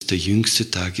der jüngste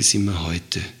Tag ist immer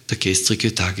heute. Der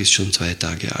gestrige Tag ist schon 2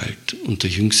 Tage alt und der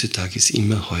jüngste Tag ist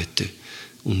immer heute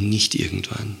und nicht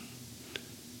irgendwann.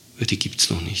 Weil die gibt es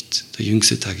noch nicht. Der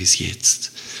jüngste Tag ist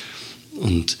jetzt.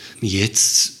 Und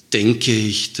jetzt denke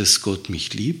ich, dass Gott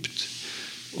mich liebt.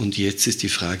 Und jetzt ist die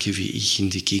Frage, wie ich in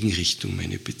die Gegenrichtung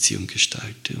meine Beziehung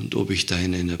gestalte. Und ob ich da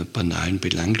in einer banalen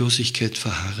Belanglosigkeit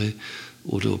verharre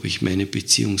oder ob ich meine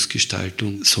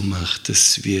Beziehungsgestaltung so mache,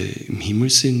 dass wir im Himmel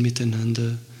sind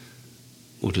miteinander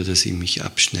oder dass ich mich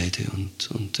abschneide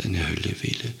und eine Hölle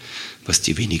wähle. Was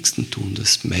die wenigsten tun,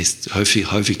 das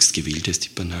häufigst gewählt ist die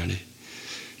banale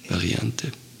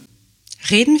Variante.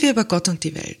 Reden wir über Gott und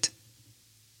die Welt.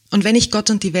 Und wenn ich Gott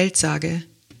und die Welt sage,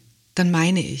 dann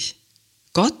meine ich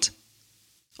Gott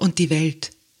und die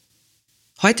Welt.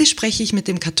 Heute spreche ich mit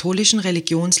dem katholischen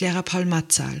Religionslehrer Paul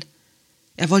Matzal.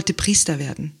 Er wollte Priester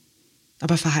werden,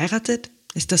 aber verheiratet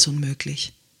ist das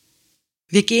unmöglich.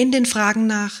 Wir gehen den Fragen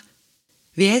nach,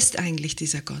 wer ist eigentlich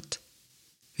dieser Gott?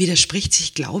 Widerspricht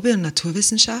sich Glaube und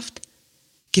Naturwissenschaft?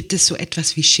 Gibt es so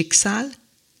etwas wie Schicksal?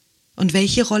 Und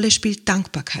welche Rolle spielt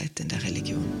Dankbarkeit in der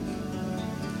Religion?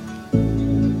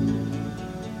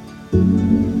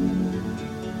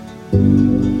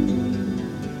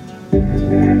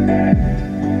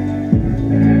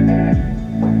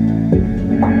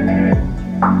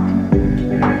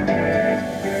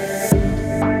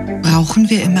 Brauchen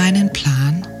wir immer einen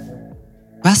Plan?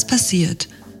 Was passiert,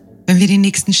 wenn wir den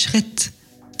nächsten Schritt,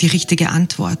 die richtige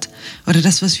Antwort oder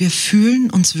das, was wir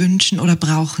fühlen, uns wünschen oder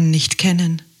brauchen, nicht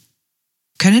kennen?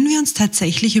 Können wir uns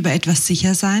tatsächlich über etwas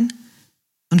sicher sein?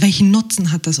 Und welchen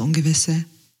Nutzen hat das Ungewisse?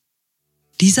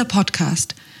 Dieser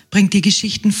Podcast bringt dir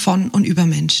Geschichten von und über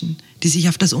Menschen, die sich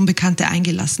auf das Unbekannte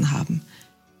eingelassen haben.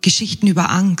 Geschichten über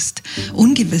Angst,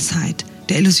 Ungewissheit,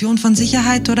 der Illusion von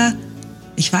Sicherheit oder,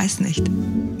 ich weiß nicht.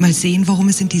 Mal sehen, worum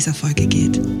es in dieser Folge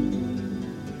geht.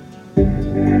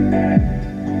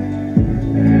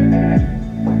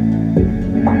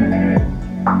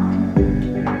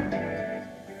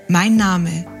 Mein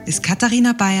Name ist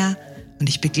Katharina Bayer und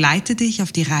ich begleite dich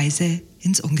auf die Reise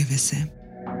ins Ungewisse.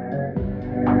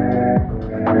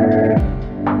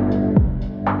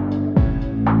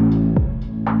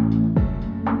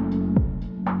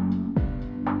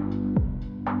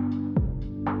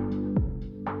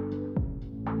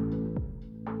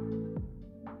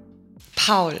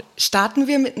 Paul, starten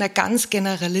wir mit einer ganz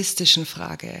generalistischen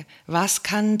Frage. Was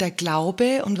kann der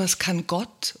Glaube und was kann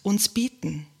Gott uns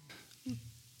bieten?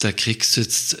 Da kriegst du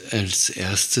jetzt als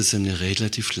erstes eine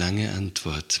relativ lange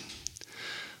Antwort,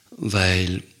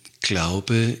 weil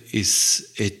Glaube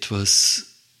ist etwas,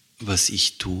 was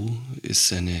ich tue,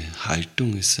 ist eine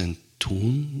Haltung, ist ein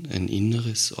Tun, ein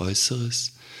Inneres,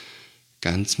 Äußeres,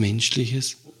 ganz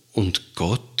Menschliches. Und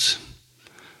Gott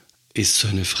ist so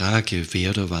eine Frage,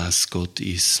 wer oder was Gott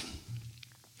ist.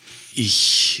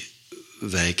 Ich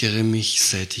weigere mich,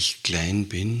 seit ich klein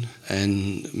bin,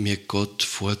 mir Gott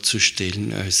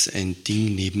vorzustellen als ein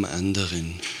Ding neben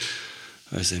anderen,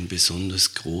 als ein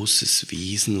besonders großes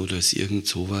Wesen oder als irgend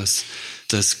sowas.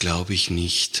 Das glaube ich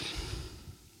nicht.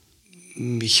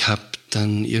 Ich habe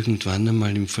dann irgendwann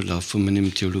einmal im Verlauf von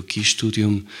meinem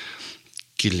Theologiestudium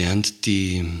gelernt,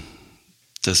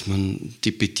 dass man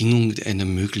die Bedingung einer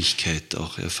Möglichkeit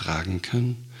auch erfragen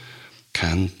kann.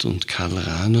 Kant und Karl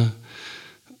Rahner.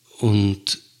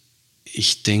 Und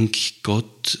ich denke,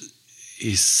 Gott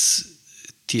ist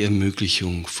die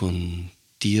Ermöglichung von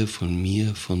dir, von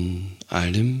mir, von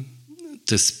allem.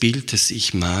 Das Bild, das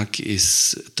ich mag,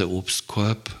 ist der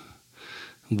Obstkorb,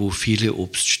 wo viele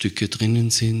Obststücke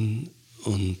drinnen sind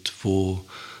und wo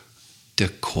der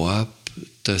Korb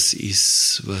das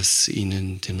ist, was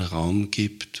ihnen den Raum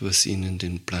gibt, was ihnen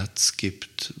den Platz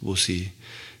gibt, wo sie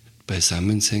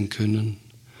beisammen sein können.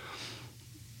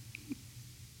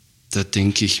 Da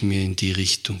denke ich mir, in die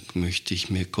Richtung möchte ich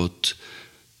mir Gott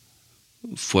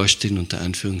vorstellen, unter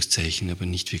Anführungszeichen, aber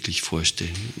nicht wirklich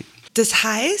vorstellen. Das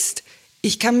heißt,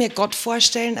 ich kann mir Gott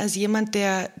vorstellen als jemand,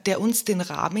 der uns den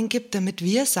Rahmen gibt, damit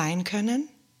wir sein können?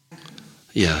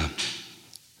 Ja.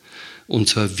 Und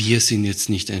zwar wir sind jetzt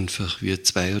nicht einfach wir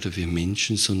zwei oder wir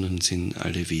Menschen, sondern sind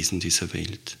alle Wesen dieser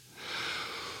Welt.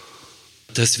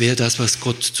 Das wäre das, was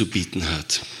Gott zu bieten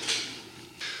hat.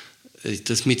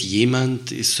 Das mit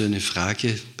jemand ist so eine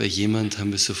Frage. Bei jemand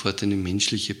haben wir sofort eine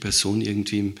menschliche Person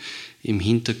irgendwie im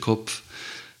Hinterkopf.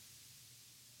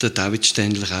 Der David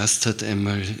Steindl-Rast hat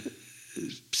einmal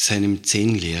seinem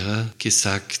Zen-Lehrer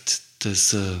gesagt,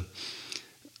 dass er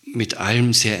mit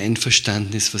allem sehr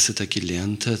einverstanden ist, was er da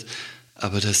gelernt hat,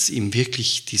 aber dass ihm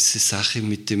wirklich diese Sache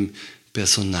mit dem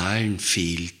Personalen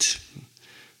fehlt.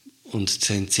 Und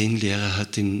sein Zen-Lehrer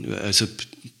hat ihn also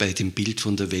bei dem Bild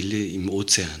von der Welle im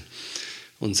Ozean.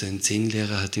 Und sein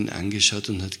Zen-Lehrer hat ihn angeschaut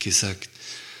und hat gesagt,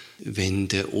 wenn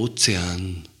der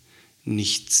Ozean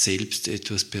nicht selbst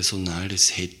etwas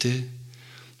Personales hätte,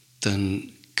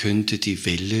 dann könnte die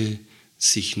Welle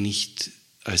sich nicht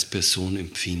als Person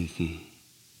empfinden.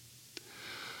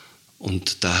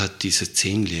 Und da hat dieser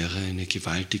Zen-Lehrer eine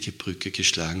gewaltige Brücke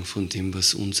geschlagen von dem,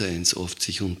 was unsereins oft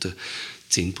sich unter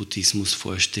Zen-Buddhismus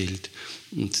vorstellt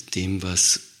und dem,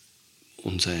 was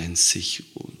unsereins sich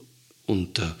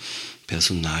unter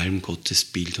personalem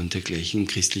Gottesbild und dergleichen im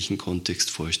christlichen Kontext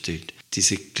vorstellt.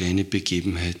 Diese kleine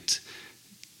Begebenheit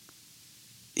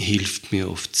hilft mir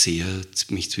oft sehr,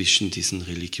 mich zwischen diesen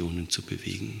Religionen zu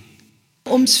bewegen.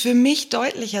 Um es für mich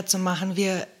deutlicher zu machen,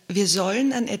 wir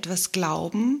sollen an etwas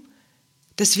glauben,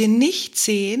 das wir nicht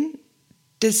sehen,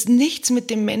 das nichts mit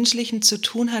dem Menschlichen zu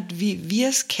tun hat, wie wir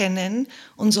es kennen,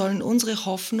 und sollen unsere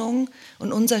Hoffnung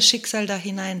und unser Schicksal da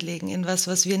hineinlegen in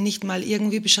was wir nicht mal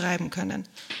irgendwie beschreiben können.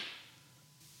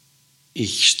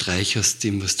 Ich streiche aus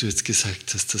dem, was du jetzt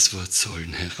gesagt hast, das Wort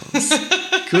sollen heraus.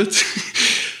 Gut.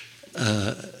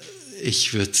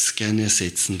 Ich würde es gerne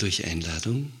ersetzen durch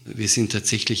Einladung. Wir sind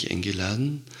tatsächlich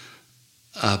eingeladen,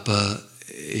 aber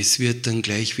es wird dann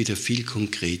gleich wieder viel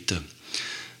konkreter.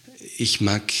 Ich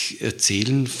mag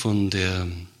erzählen von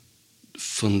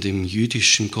dem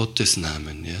jüdischen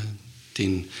Gottesnamen, ja,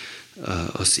 den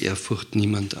aus Ehrfurcht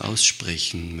niemand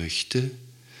aussprechen möchte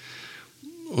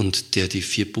und der die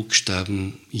 4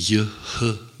 Buchstaben J,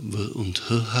 H, W und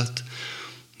H hat,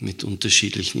 mit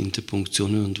unterschiedlichen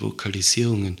Interpunktionen und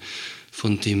Vokalisierungen,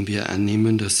 von dem wir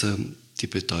annehmen, dass er die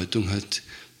Bedeutung hat,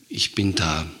 ich bin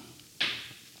da.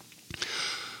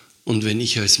 Und wenn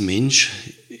ich als Mensch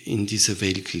in dieser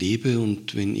Welt lebe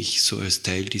und wenn ich so als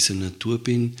Teil dieser Natur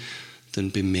bin,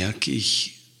 dann bemerke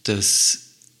ich, dass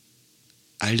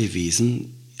alle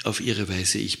Wesen auf ihre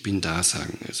Weise ich bin da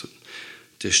sagen. Also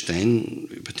der Stein,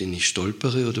 über den ich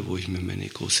stolpere oder wo ich mir meine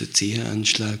große Zehe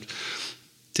anschlage,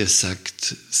 der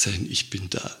sagt sein Ich bin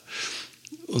da.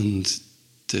 Und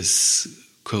das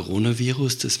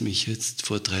Coronavirus, das mich jetzt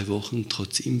vor 3 Wochen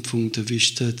trotz Impfung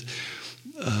erwischt hat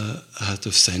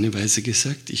auf seine Weise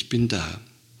gesagt, ich bin da.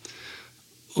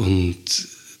 Und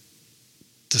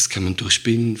das kann man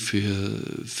durchspielen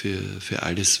für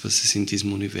alles, was es in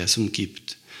diesem Universum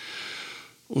gibt.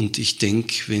 Und ich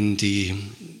denke, wenn die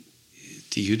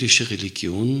jüdische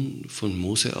Religion von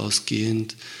Mose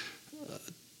ausgehend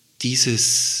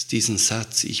diesen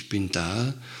Satz, ich bin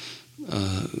da,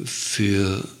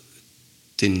 für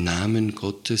den Namen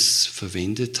Gottes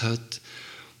verwendet hat,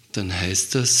 dann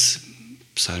heißt das,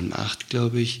 Psalm 8,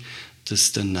 glaube ich,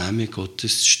 dass der Name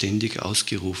Gottes ständig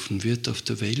ausgerufen wird auf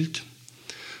der Welt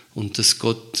und dass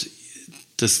Gott,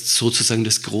 dass sozusagen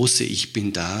das große Ich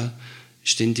bin da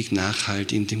ständig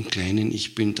nachhalt in dem kleinen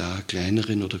Ich bin da,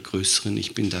 kleineren oder größeren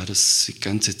Ich bin da, das die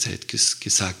ganze Zeit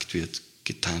gesagt wird,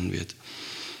 getan wird.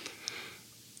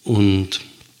 Und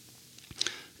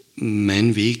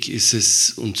mein Weg ist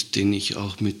es, und den ich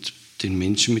auch mit den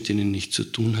Menschen, mit denen ich zu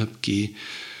tun habe, gehe,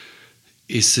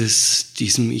 ist es,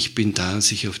 diesem Ich bin da,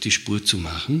 sich auf die Spur zu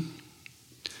machen,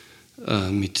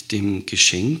 mit dem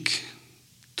Geschenk,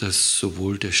 das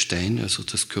sowohl der Stein, also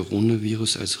das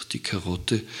Coronavirus, als auch die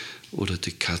Karotte oder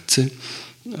die Katze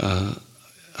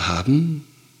haben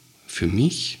für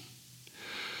mich,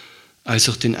 als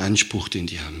auch den Anspruch, den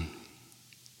die haben.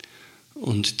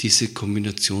 Und diese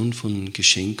Kombination von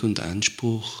Geschenk und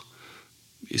Anspruch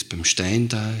ist beim Stein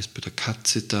da, ist bei der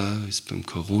Katze da, ist beim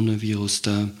Coronavirus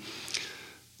da.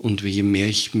 Und je mehr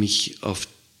ich mich auf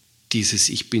dieses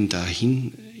Ich bin da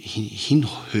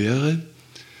hinhöre,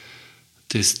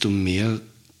 desto mehr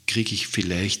kriege ich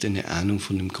vielleicht eine Ahnung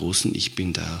von dem großen Ich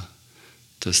bin da,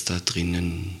 das da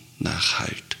drinnen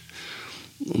nachhallt.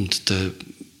 Und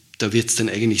da wird es dann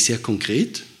eigentlich sehr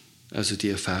konkret. Also die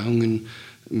Erfahrungen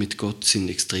mit Gott sind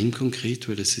extrem konkret,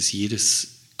 weil das ist jedes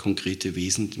konkrete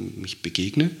Wesen, dem ich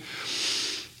begegne.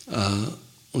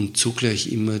 Und zugleich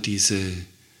immer dieses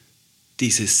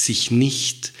sich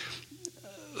nicht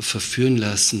verführen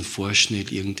lassen,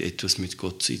 vorschnell irgendetwas mit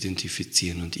Gott zu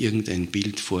identifizieren und irgendein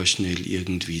Bild vorschnell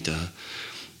irgendwie da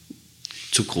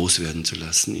zu groß werden zu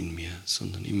lassen in mir,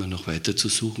 sondern immer noch weiter zu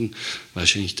suchen.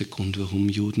 Wahrscheinlich der Grund, warum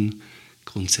Juden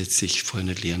grundsätzlich vor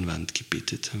einer leeren Wand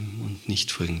gebetet haben und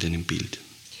nicht vor irgendeinem Bild.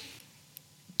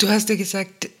 Du hast ja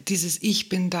gesagt, dieses Ich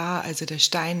bin da, also der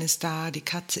Stein ist da, die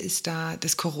Katze ist da,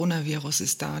 das Coronavirus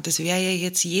ist da. Das wäre ja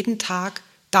jetzt jeden Tag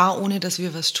da, ohne dass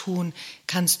wir was tun.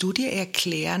 Kannst du dir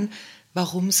erklären,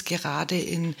 warum es gerade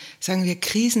in, sagen wir,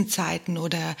 Krisenzeiten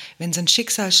oder wenn es einen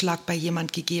Schicksalsschlag bei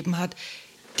jemand gegeben hat,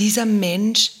 dieser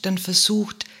Mensch dann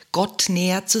versucht, Gott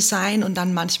näher zu sein und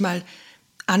dann manchmal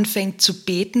anfängt zu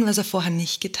beten, was er vorher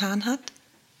nicht getan hat?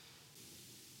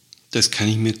 Das kann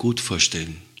ich mir gut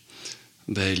vorstellen,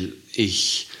 weil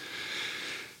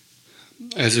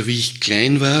also wie ich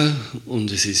klein war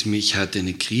und ich hatte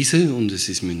eine Krise und es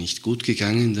ist mir nicht gut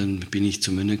gegangen, dann bin ich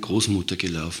zu meiner Großmutter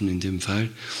gelaufen in dem Fall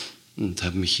und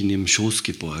habe mich in ihrem Schoß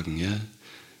geborgen, ja.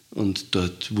 Und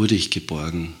dort wurde ich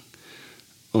geborgen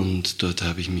und dort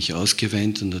habe ich mich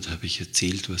ausgeweint und dort habe ich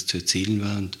erzählt, was zu erzählen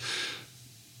war und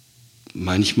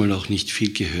manchmal auch nicht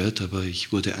viel gehört, aber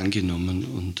ich wurde angenommen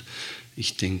und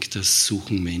ich denke, das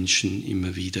suchen Menschen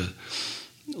immer wieder.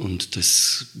 Und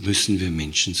das müssen wir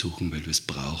Menschen suchen, weil wir es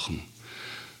brauchen.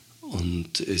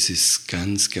 Und es ist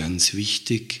ganz, ganz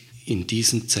wichtig, in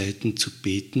diesen Zeiten zu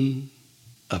beten,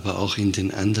 aber auch in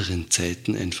den anderen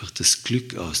Zeiten einfach das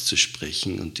Glück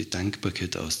auszusprechen und die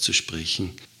Dankbarkeit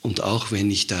auszusprechen. Und auch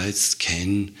wenn ich da jetzt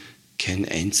kein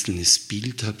einzelnes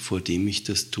Bild habe, vor dem ich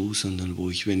das tue, sondern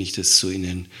wenn ich das so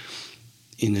in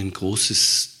ein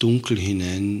großes Dunkel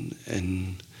hinein,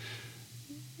 ein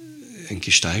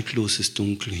gestaltloses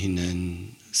Dunkel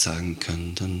hinein sagen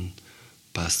kann, dann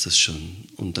passt das schon.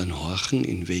 Und dann horchen,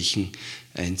 in welchen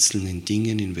einzelnen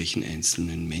Dingen, in welchen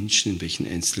einzelnen Menschen, in welchen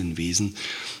einzelnen Wesen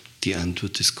die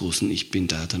Antwort des großen Ich bin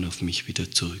da dann auf mich wieder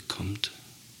zurückkommt.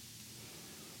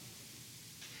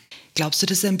 Glaubst du,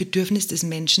 das ist ein Bedürfnis des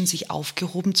Menschen, sich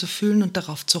aufgehoben zu fühlen und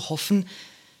darauf zu hoffen,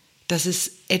 dass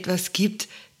es etwas gibt,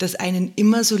 das einen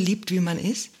immer so liebt, wie man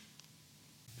ist?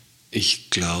 Ich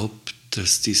glaube,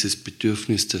 dass dieses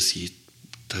Bedürfnis, das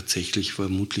tatsächlich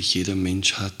vermutlich jeder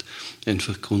Mensch hat,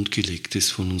 einfach grundgelegt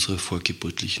ist von unserer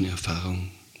vorgeburtlichen Erfahrung,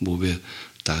 wo wir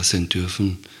da sein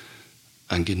dürfen,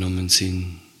 angenommen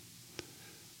sind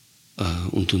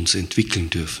und uns entwickeln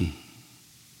dürfen.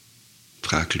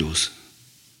 Fraglos.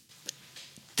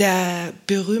 Der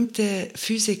berühmte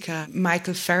Physiker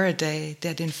Michael Faraday,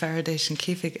 der den Faradayschen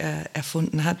Käfig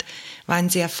erfunden hat, war ein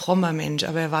sehr frommer Mensch,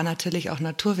 aber er war natürlich auch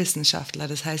Naturwissenschaftler.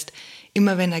 Das heißt,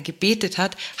 immer wenn er gebetet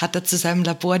hat, hat er zu seinem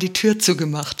Labor die Tür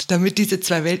zugemacht, damit diese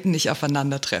zwei Welten nicht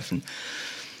aufeinandertreffen.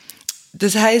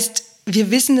 Das heißt,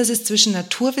 wir wissen, dass es zwischen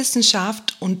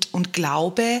Naturwissenschaft und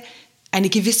Glaube eine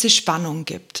gewisse Spannung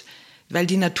gibt. Weil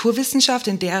die Naturwissenschaft,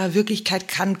 in der Wirklichkeit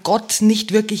kann Gott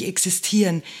nicht wirklich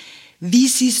existieren. Wie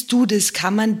siehst du das?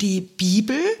 Kann man die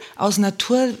Bibel aus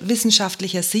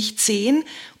naturwissenschaftlicher Sicht sehen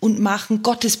und machen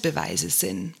Gottesbeweise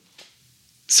Sinn?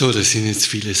 So, da sind jetzt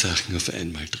viele Sachen auf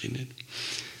einmal drinnen.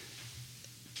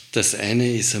 Das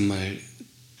eine ist einmal,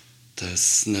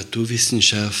 dass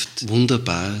Naturwissenschaft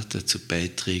wunderbar dazu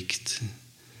beiträgt,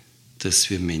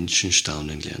 dass wir Menschen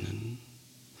staunen lernen.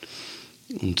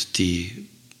 Und die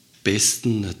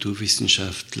besten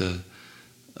Naturwissenschaftler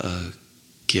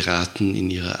geraten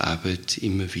in ihrer Arbeit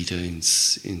immer wieder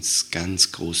ins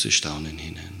ganz große Staunen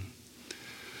hinein.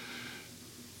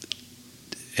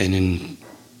 Einen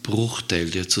Bruchteil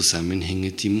der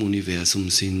Zusammenhänge, die im Universum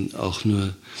sind, auch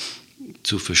nur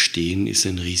zu verstehen, ist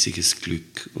ein riesiges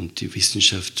Glück und die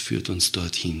Wissenschaft führt uns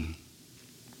dorthin.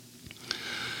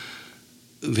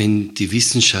 Wenn die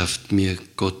Wissenschaft mir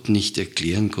Gott nicht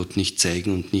erklären, Gott nicht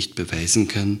zeigen und nicht beweisen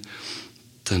kann,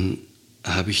 dann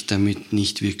habe ich damit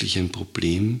nicht wirklich ein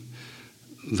Problem,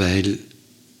 weil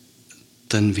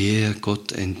dann wäre ja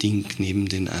Gott ein Ding neben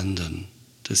den anderen.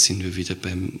 Da sind wir wieder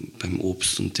beim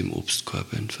Obst und dem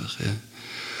Obstkorb einfach. Ja.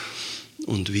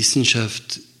 Und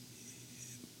Wissenschaft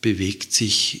bewegt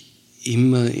sich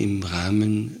immer im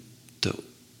Rahmen der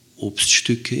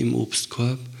Obststücke im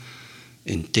Obstkorb,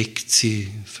 entdeckt sie,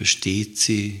 versteht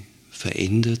sie,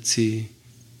 verändert sie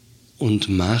und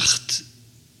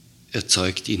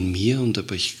erzeugt in mir und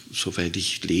aber soweit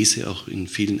ich lese, auch in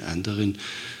vielen anderen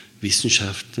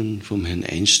Wissenschaftlern, vom Herrn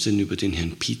Einstein über den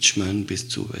Herrn Pietschmann bis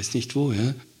zu weiß nicht wo,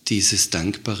 ja, dieses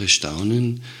dankbare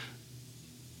Staunen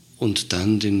und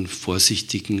dann den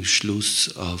vorsichtigen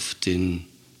Schluss auf den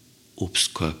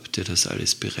Obstkorb, der das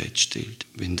alles bereitstellt.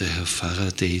 Wenn der Herr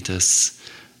Faraday das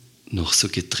noch so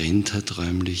getrennt hat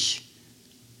räumlich,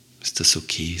 ist das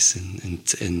okay, ist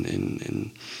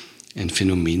ein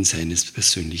Phänomen seines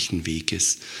persönlichen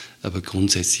Weges. Aber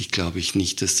grundsätzlich glaube ich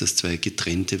nicht, dass das zwei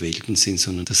getrennte Welten sind,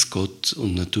 sondern dass Gott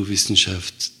und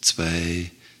Naturwissenschaft zwei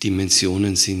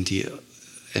Dimensionen sind, die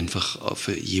einfach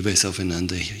jeweils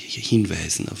aufeinander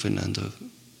hinweisen, aufeinander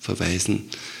verweisen,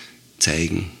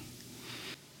 zeigen.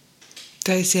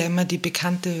 Da ist ja immer die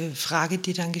bekannte Frage,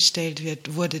 die dann gestellt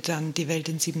wird, wurde dann die Welt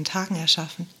in 7 Tagen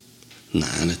erschaffen?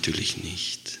 Nein, natürlich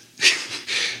nicht.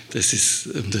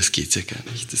 Um das geht es ja gar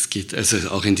nicht. Also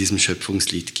auch in diesem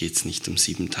Schöpfungslied geht es nicht um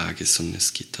 7 Tage, sondern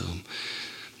es geht darum,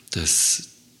 dass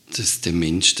der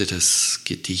Mensch, der das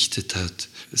gedichtet hat,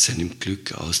 seinem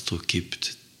Glück Ausdruck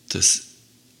gibt, dass,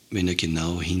 wenn er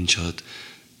genau hinschaut,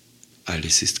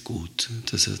 alles ist gut,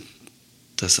 dass er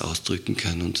das ausdrücken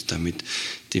kann und damit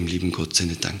dem lieben Gott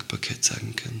seine Dankbarkeit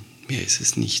sagen kann. Mehr ist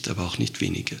es nicht, aber auch nicht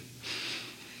weniger.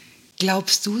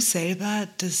 Glaubst du selber,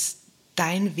 dass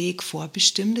dein Weg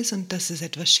vorbestimmt ist und dass es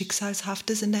etwas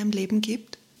Schicksalshaftes in deinem Leben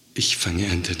gibt? Ich fange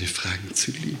an, deine Fragen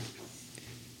zu lieben.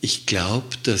 Ich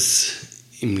glaube, dass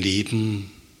im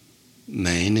Leben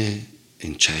meine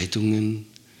Entscheidungen,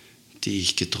 die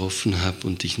ich getroffen habe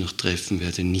und die ich noch treffen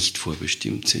werde, nicht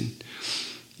vorbestimmt sind.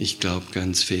 Ich glaube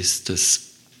ganz fest, dass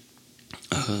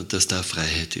da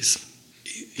Freiheit ist.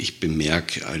 Ich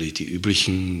bemerke alle die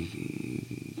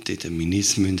üblichen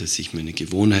Determinismen, dass ich meine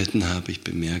Gewohnheiten habe. Ich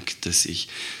bemerke, dass ich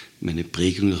meine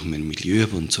Prägung durch mein Milieu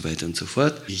habe und so weiter und so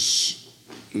fort. Ich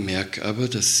merke aber,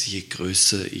 dass je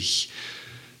größer ich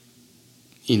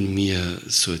in mir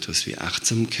so etwas wie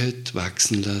Achtsamkeit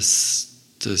wachsen lasse,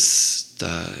 dass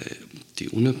da die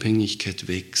Unabhängigkeit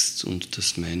wächst und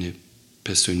dass meine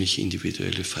persönliche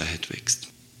individuelle Freiheit wächst.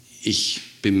 Ich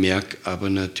bemerke aber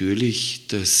natürlich,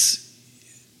 dass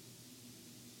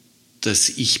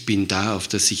Ich bin da, auf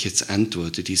das ich jetzt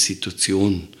antworte, die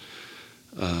Situation,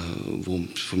 von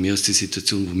mir aus die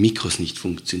Situation, wo Mikros nicht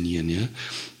funktionieren, ja,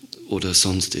 oder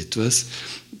sonst etwas,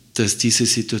 dass diese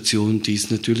Situation, die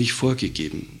ist natürlich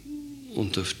vorgegeben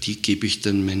und auf die gebe ich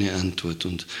dann meine Antwort.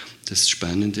 Und das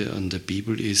Spannende an der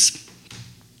Bibel ist,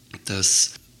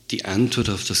 dass die Antwort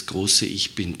auf das große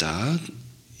Ich bin da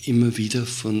immer wieder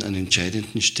an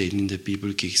entscheidenden Stellen in der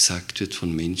Bibel gesagt wird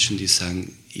von Menschen, die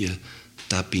sagen,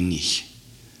 da bin ich.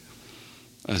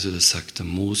 Also das sagt der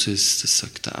Moses, das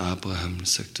sagt der Abraham,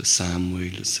 das sagt der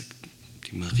Samuel, das sagt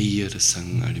die Maria, das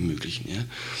sagen alle möglichen. Ja?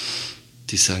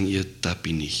 Die sagen, da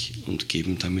bin ich und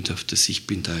geben damit auf das Ich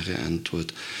bin da ihre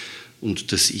Antwort.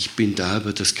 Und das Ich bin da,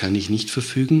 aber das kann ich nicht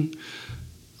verfügen,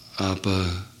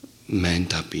 aber mein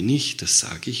Da bin ich, das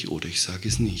sage ich oder ich sage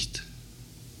es nicht.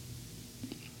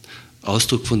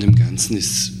 Ausdruck von dem Ganzen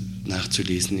ist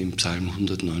nachzulesen im Psalm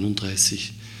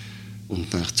 139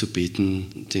 und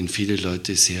nachzubeten, den viele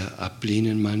Leute sehr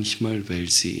ablehnen manchmal, weil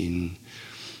sie in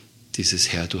dieses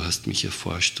Herr, du hast mich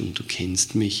erforscht und du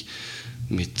kennst mich,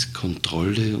 mit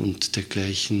Kontrolle und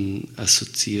dergleichen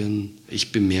assoziieren.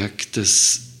 Ich bemerke,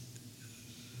 dass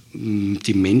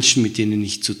die Menschen, mit denen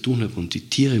ich zu tun habe und die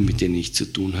Tiere, mit denen ich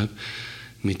zu tun habe,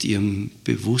 mit ihrem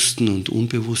bewussten und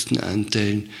unbewussten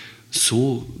Anteilen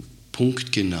so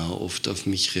punktgenau oft auf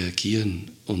mich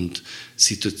reagieren und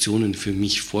Situationen für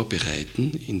mich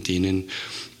vorbereiten, in denen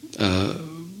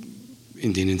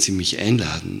sie mich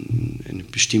einladen, eine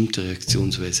bestimmte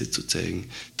Reaktionsweise zu zeigen,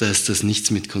 dass das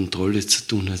nichts mit Kontrolle zu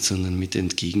tun hat, sondern mit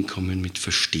Entgegenkommen, mit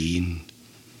Verstehen,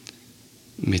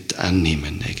 mit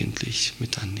Annehmen eigentlich,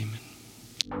 mit Annehmen.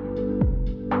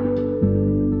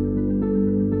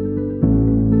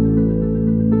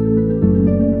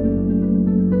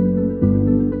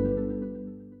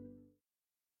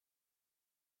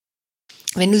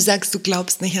 Wenn du sagst, du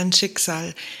glaubst nicht an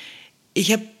Schicksal,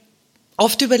 ich habe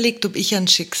oft überlegt, ob ich an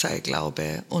Schicksal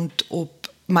glaube und ob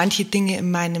manche Dinge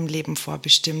in meinem Leben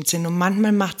vorbestimmt sind. Und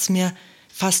manchmal macht es mir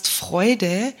fast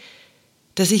Freude,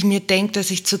 dass ich mir denke,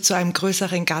 dass ich zu einem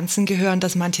größeren Ganzen gehöre und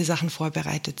dass manche Sachen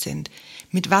vorbereitet sind.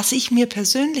 Mit was ich mir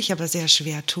persönlich aber sehr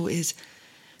schwer tue, ist,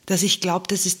 dass ich glaube,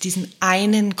 dass es diesen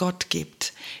einen Gott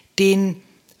gibt, den,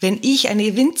 wenn ich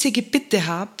eine winzige Bitte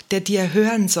habe, der dir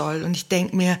hören soll, und ich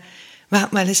denke mir,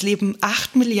 warte mal, es leben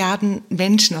 8 Milliarden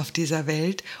Menschen auf dieser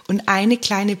Welt und eine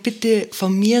kleine Bitte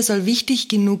von mir soll wichtig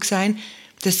genug sein,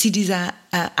 dass sie dieser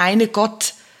eine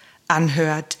Gott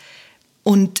anhört.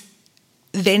 Und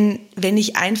wenn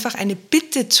ich einfach eine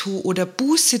Bitte tue oder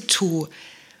Buße tue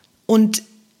und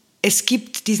es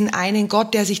gibt diesen einen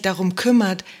Gott, der sich darum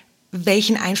kümmert,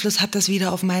 welchen Einfluss hat das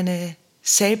wieder auf meine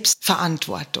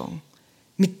Selbstverantwortung?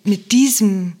 Mit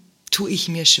diesem tue ich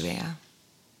mir schwer.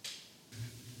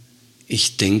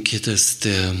 Ich denke, dass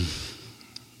der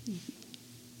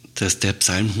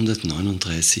Psalm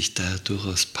 139 da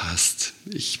durchaus passt.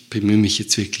 Ich bemühe mich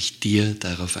jetzt wirklich, dir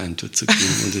darauf Antwort zu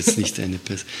geben und jetzt nicht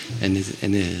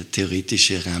eine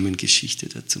theoretische Rahmengeschichte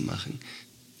dazu machen.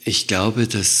 Ich glaube,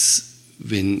 dass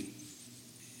wenn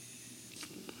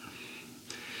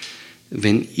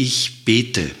ich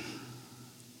bete,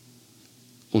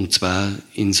 und zwar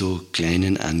in so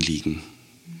kleinen Anliegen,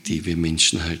 die wir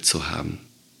Menschen halt so haben,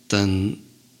 dann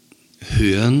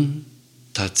hören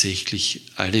tatsächlich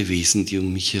alle Wesen, die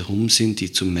um mich herum sind,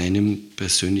 die zu meinem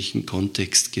persönlichen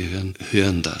Kontext gehören,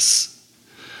 hören das.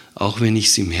 Auch wenn ich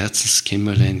es im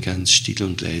Herzenskämmerlein ganz still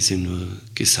und leise nur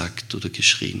gesagt oder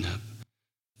geschrien habe.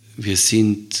 Wir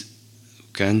sind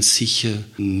ganz sicher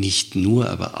nicht nur,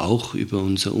 aber auch über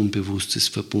unser Unbewusstes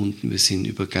verbunden. Wir sind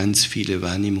über ganz viele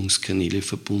Wahrnehmungskanäle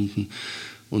verbunden,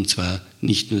 Und zwar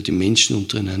nicht nur die Menschen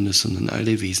untereinander, sondern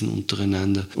alle Wesen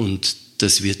untereinander. Und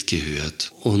das wird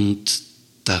gehört. Und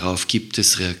darauf gibt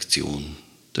es Reaktion.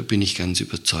 Da bin ich ganz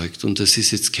überzeugt. Und das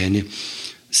ist jetzt keine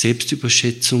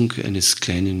Selbstüberschätzung eines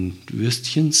kleinen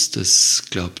Würstchens, das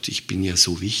glaubt, ich bin ja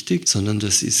so wichtig, sondern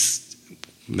das ist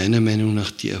meiner Meinung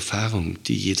nach die Erfahrung,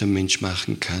 die jeder Mensch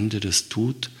machen kann, der das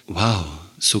tut. Wow,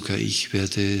 sogar ich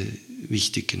werde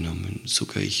wichtig genommen,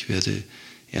 sogar ich werde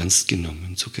ernst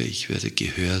genommen, sogar ich werde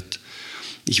gehört.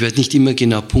 Ich werde nicht immer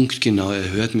genau punktgenau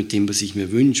erhört mit dem, was ich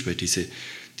mir wünsche, weil diese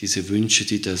Wünsche,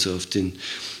 die da so auf den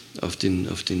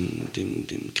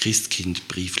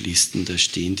Christkind-Brieflisten da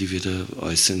stehen, die wir da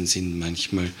äußern, sind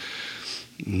manchmal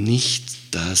nicht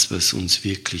das, was uns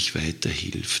wirklich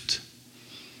weiterhilft.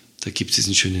 Da gibt es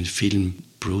diesen schönen Film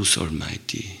Bruce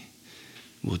Almighty,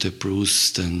 wo der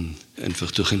Bruce dann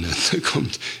einfach durcheinander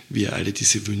kommt, wie er alle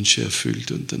diese Wünsche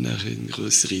erfüllt und danach ein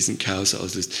riesen Chaos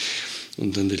auslöst.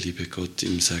 Und dann der liebe Gott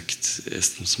ihm sagt,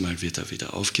 erstens mal wird er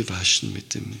wieder aufgewaschen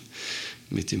mit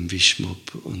dem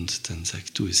Wischmopp und dann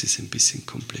sagt, du, es ist ein bisschen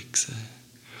komplexer.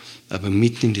 Aber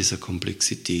mitten in dieser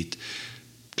Komplexität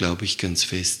glaube ich ganz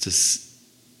fest, dass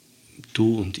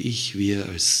du und ich, wir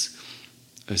als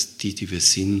die wir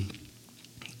sind,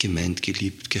 gemeint,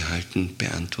 geliebt, gehalten,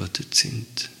 beantwortet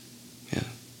sind. Ja.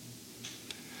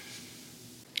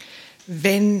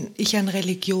 Wenn ich an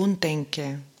Religion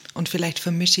denke, und vielleicht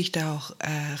vermische ich da auch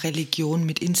Religion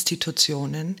mit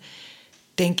Institutionen,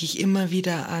 denke ich immer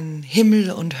wieder an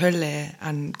Himmel und Hölle,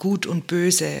 an Gut und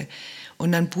Böse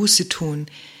und an Buße tun.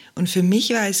 Und für mich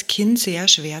war als Kind sehr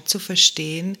schwer zu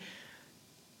verstehen,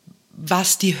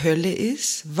 was die Hölle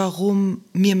ist, warum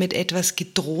mir mit etwas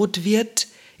gedroht wird.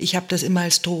 Ich habe das immer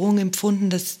als Drohung empfunden,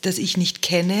 dass ich nicht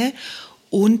kenne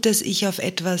und dass ich auf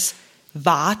etwas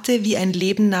warte, wie ein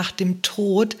Leben nach dem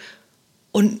Tod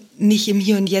und nicht im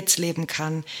Hier und Jetzt leben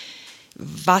kann.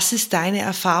 Was ist deine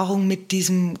Erfahrung mit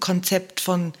diesem Konzept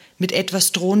von mit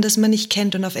etwas drohen, das man nicht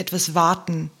kennt und auf etwas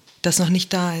warten, das noch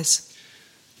nicht da ist?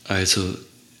 Also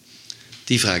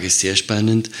die Frage ist sehr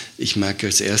spannend. Ich mag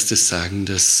als erstes sagen,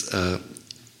 dass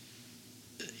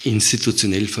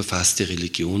institutionell verfasste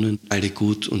Religionen alle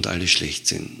gut und alle schlecht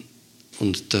sind.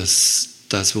 Und dass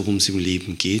das, worum es im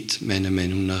Leben geht, meiner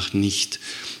Meinung nach nicht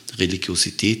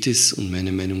Religiosität ist und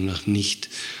meiner Meinung nach nicht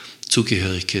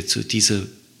Zugehörigkeit zu dieser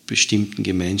bestimmten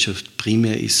Gemeinschaft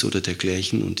primär ist oder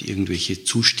dergleichen und irgendwelche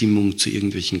Zustimmung zu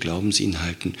irgendwelchen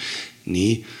Glaubensinhalten.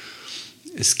 Nee,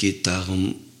 es geht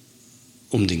darum,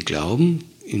 um den Glauben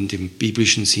in dem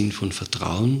biblischen Sinn von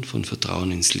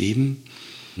Vertrauen ins Leben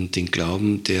und den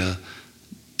Glauben, der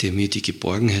mir die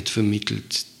Geborgenheit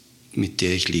vermittelt, mit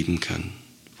der ich leben kann,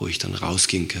 wo ich dann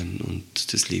rausgehen kann und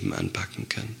das Leben anpacken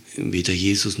kann. Weder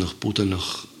Jesus noch Buddha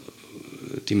noch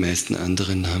die meisten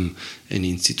anderen haben eine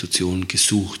Institution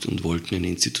gesucht und wollten eine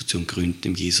Institution gründen.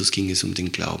 Im Jesus ging es um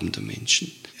den Glauben der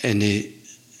Menschen. Eine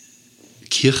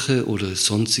Kirche oder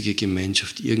sonstige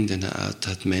Gemeinschaft irgendeiner Art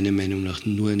hat meiner Meinung nach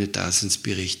nur eine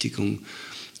Daseinsberechtigung,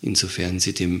 insofern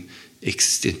sie dem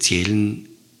existenziellen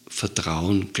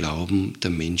Vertrauen, Glauben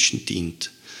der Menschen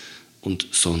dient und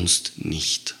sonst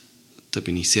nicht. Da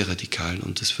bin ich sehr radikal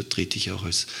und das vertrete ich auch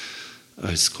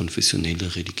als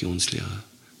konfessioneller Religionslehrer.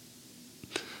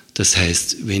 Das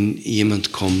heißt, wenn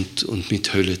jemand kommt und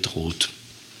mit Hölle droht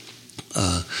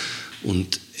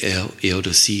und er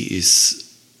oder sie ist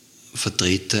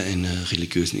Vertreter einer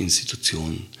religiösen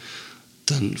Institution,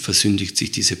 dann versündigt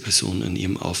sich diese Person an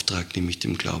ihrem Auftrag, nämlich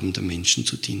dem Glauben der Menschen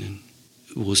zu dienen.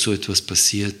 Wo so etwas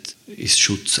passiert, ist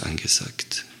Schutz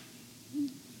angesagt.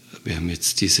 Wir haben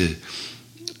jetzt die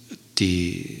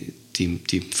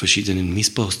verschiedenen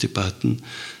Missbrauchsdebatten.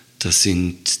 Das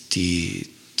sind die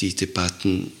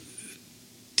Debatten,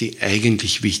 die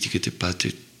eigentlich wichtige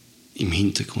Debatte im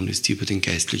Hintergrund ist die über den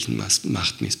geistlichen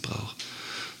Machtmissbrauch.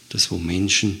 Das, wo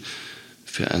Menschen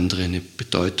für andere eine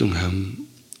Bedeutung haben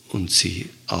und sie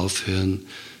aufhören,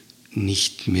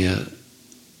 nicht mehr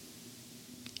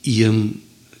ihrem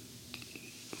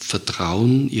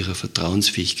Vertrauen, ihrer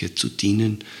Vertrauensfähigkeit zu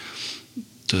dienen.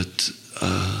 Dort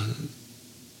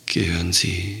gehören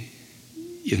sie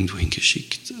irgendwo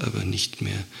hingeschickt, aber nicht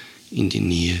mehr in die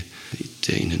Nähe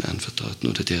der ihnen Anvertrauten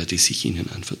oder derer, die sich ihnen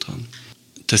anvertrauen.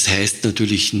 Das heißt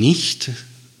natürlich nicht,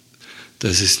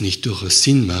 dass es nicht durchaus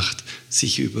Sinn macht,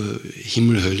 sich über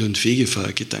Himmel, Hölle und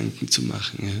Fegefeuer Gedanken zu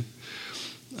machen.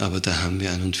 Ja. Aber da haben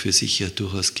wir an und für sich ja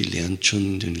durchaus gelernt, schon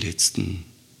in den letzten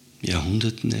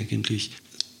Jahrhunderten eigentlich,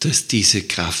 dass diese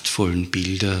kraftvollen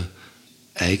Bilder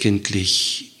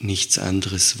eigentlich nichts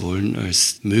anderes wollen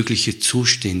als mögliche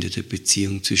Zustände der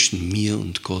Beziehung zwischen mir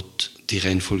und Gott. Die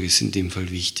Reihenfolge ist in dem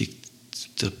Fall wichtig.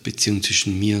 Der Beziehung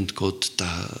zwischen mir und Gott,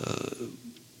 da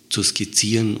zu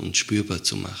skizzieren und spürbar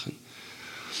zu machen.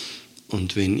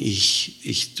 Und wenn ich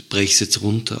breche es jetzt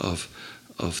runter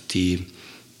auf die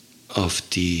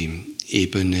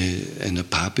Ebene einer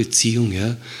Paarbeziehung,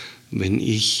 ja, wenn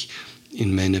ich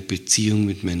in meiner Beziehung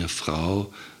mit meiner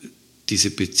Frau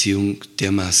diese Beziehung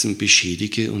dermaßen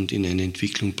beschädige und in eine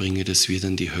Entwicklung bringe, dass wir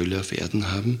dann die Hölle auf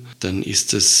Erden haben, dann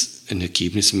ist das ein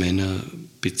Ergebnis meiner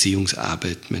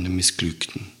Beziehungsarbeit, meiner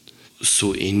Missglückten.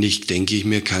 So ähnlich, denke ich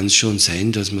mir, kann es schon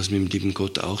sein, dass man es mit dem lieben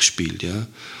Gott auch spielt. Ja?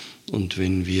 Und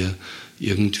wenn wir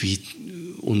irgendwie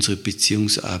unsere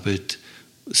Beziehungsarbeit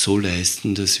so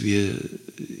leisten, dass wir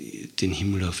den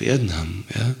Himmel auf Erden haben,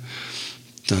 ja,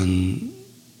 dann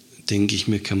denke ich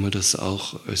mir, kann man das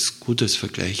auch als gutes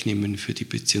Vergleich nehmen für die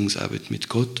Beziehungsarbeit mit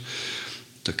Gott.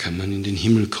 Da kann man in den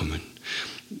Himmel kommen.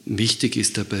 Wichtig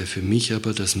ist dabei für mich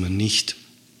aber, dass man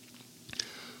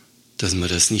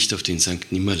das nicht auf den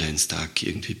Sankt Nimmerleinstag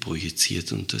irgendwie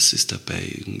projiziert und dass es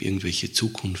dabei um irgendwelche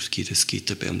Zukunft geht. Es geht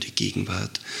dabei um die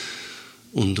Gegenwart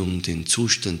und um den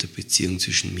Zustand der Beziehung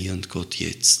zwischen mir und Gott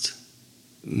jetzt.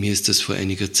 Mir ist das vor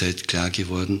einiger Zeit klar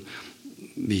geworden,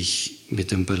 wie ich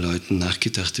mit ein paar Leuten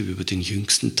nachgedacht habe über den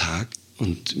jüngsten Tag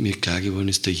und mir klar geworden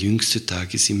ist, der jüngste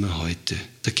Tag ist immer heute.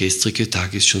 Der gestrige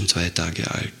Tag ist schon 2 Tage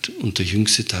alt und der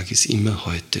jüngste Tag ist immer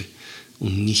heute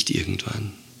und nicht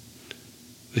irgendwann,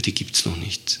 weil die gibt es noch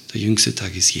nicht. Der jüngste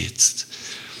Tag ist jetzt.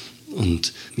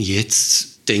 Und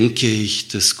jetzt denke ich,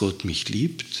 dass Gott mich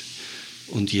liebt.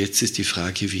 Und jetzt ist die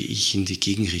Frage, wie ich in die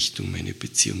Gegenrichtung meine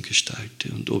Beziehung gestalte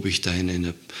und ob ich da in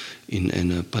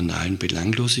einer banalen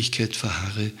Belanglosigkeit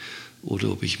verharre oder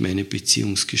ob ich meine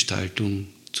Beziehungsgestaltung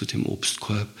zu dem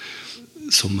Obstkorb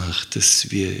so mache,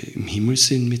 dass wir im Himmel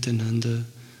sind miteinander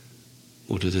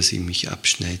oder dass ich mich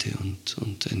abschneide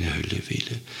und eine Hölle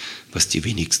wähle. Was die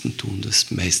wenigsten tun, das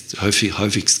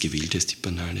häufigst gewählt ist die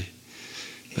banale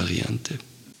Variante.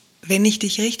 Wenn ich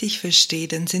dich richtig verstehe,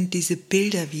 dann sind diese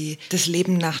Bilder wie das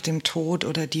Leben nach dem Tod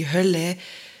oder die Hölle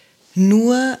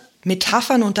nur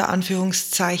Metaphern unter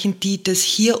Anführungszeichen, die das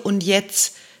Hier und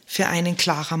Jetzt für einen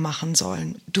klarer machen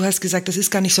sollen. Du hast gesagt, das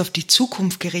ist gar nicht so auf die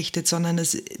Zukunft gerichtet, sondern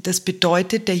das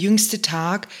bedeutet, der jüngste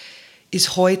Tag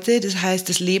ist heute. Das heißt,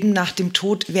 das Leben nach dem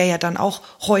Tod wäre ja dann auch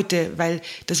heute, weil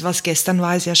das, was gestern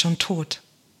war, ist ja schon tot.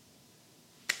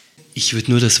 Ich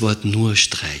würde nur das Wort nur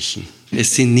streichen.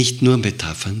 Es sind nicht nur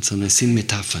Metaphern, sondern es sind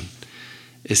Metaphern.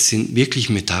 Es sind wirklich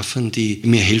Metaphern, die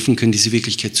mir helfen können, diese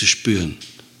Wirklichkeit zu spüren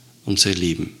und zu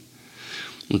erleben.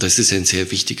 Und das ist ein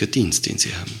sehr wichtiger Dienst, den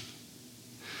sie haben.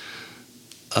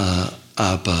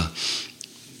 Aber,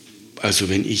 also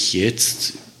wenn ich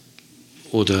jetzt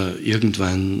oder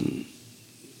irgendwann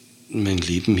mein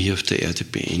Leben hier auf der Erde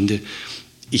beende,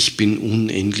 ich bin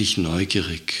unendlich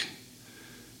neugierig,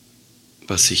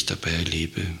 was ich dabei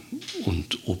erlebe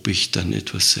und ob ich dann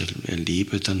etwas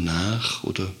erlebe danach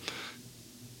oder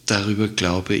darüber,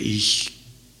 glaube ich,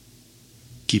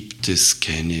 gibt es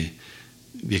keine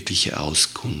wirkliche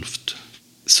Auskunft,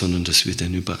 sondern das wird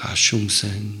eine Überraschung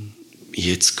sein.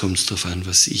 Jetzt kommt es darauf an,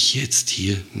 was ich jetzt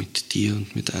hier mit dir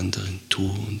und mit anderen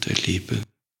tue und erlebe.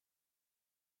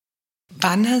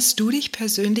 Wann hast du dich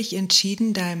persönlich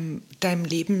entschieden, deinem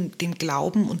Leben dem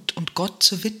Glauben und Gott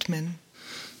zu widmen?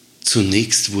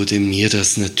 Zunächst wurde mir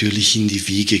das natürlich in die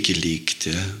Wiege gelegt,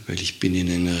 ja, weil ich bin in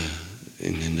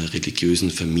einer religiösen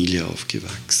Familie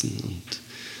aufgewachsen und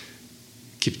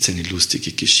gibt es eine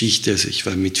lustige Geschichte. Also ich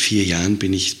war mit 4 Jahren,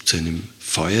 bin ich zu einem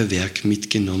Feuerwerk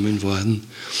mitgenommen worden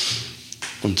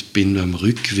und bin am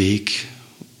Rückweg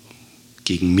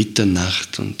gegen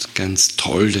Mitternacht und ganz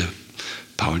toll, der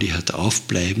Pauli hat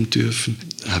aufbleiben dürfen,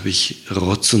 habe ich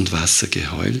Rotz und Wasser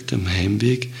geheult am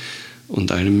Heimweg.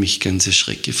 Und alle mich ganz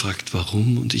erschreckt gefragt,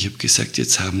 warum? Und ich habe gesagt,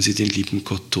 jetzt haben sie den lieben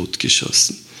Gott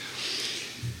totgeschossen.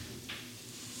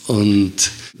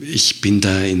 Und ich bin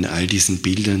da in all diesen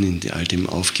Bildern, in all dem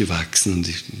aufgewachsen und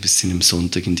wir sind am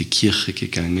Sonntag in die Kirche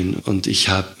gegangen. Und ich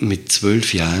habe mit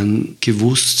 12 Jahren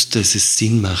gewusst, dass es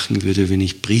Sinn machen würde, wenn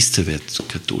ich Priester werde, so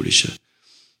katholischer.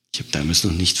 Ich habe damals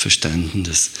noch nicht verstanden,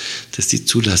 dass die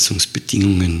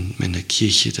Zulassungsbedingungen meiner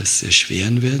Kirche das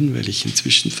erschweren werden, weil ich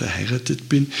inzwischen verheiratet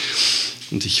bin.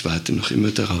 Und ich warte noch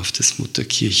immer darauf, dass Mutter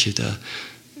Kirche da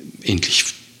endlich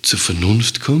zur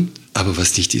Vernunft kommt. Aber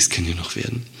was nicht ist, kann ja noch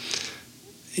werden.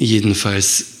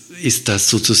 Jedenfalls ist das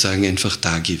sozusagen einfach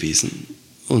da gewesen.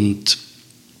 Und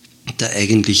der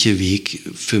eigentliche Weg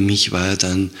für mich war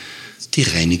dann die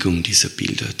Reinigung dieser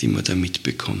Bilder, die man da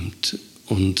mitbekommt.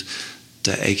 Und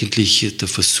der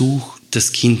Versuch,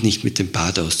 das Kind nicht mit dem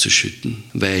Bad auszuschütten,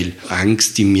 weil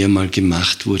Angst, die mir mal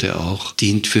gemacht wurde auch,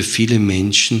 dient für viele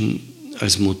Menschen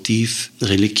als Motiv,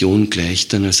 Religion gleich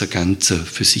dann als ein Ganzer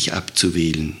für sich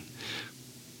abzuwählen.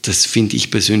 Das finde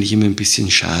ich persönlich immer ein bisschen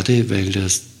schade, weil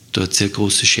dort sehr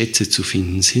große Schätze zu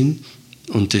finden sind.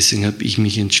 Und deswegen habe ich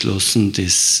mich entschlossen,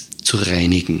 das zu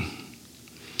reinigen.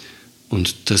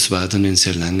 Und das war dann ein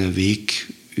sehr langer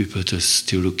Weg über das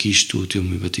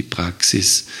Theologiestudium, über die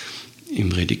Praxis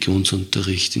im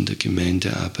Religionsunterricht, in der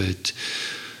Gemeindearbeit,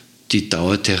 die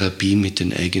Dauertherapie mit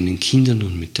den eigenen Kindern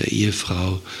und mit der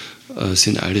Ehefrau,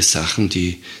 sind alles Sachen,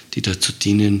 die dazu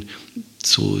dienen,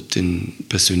 so den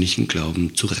persönlichen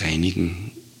Glauben zu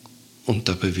reinigen. Und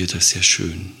dabei wird er sehr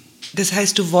schön. Das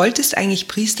heißt, du wolltest eigentlich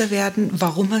Priester werden.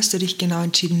 Warum hast du dich genau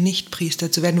entschieden, nicht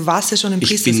Priester zu werden? Du warst ja schon im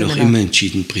Priesterseminar. Ich bin noch immer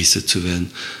entschieden, Priester zu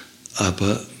werden.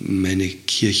 Aber meine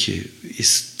Kirche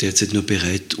ist derzeit nur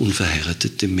bereit,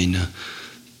 unverheiratete Männer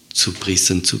zu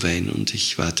Priestern zu weihen. Und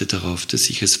ich warte darauf, dass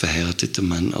ich als verheirateter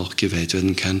Mann auch geweiht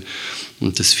werden kann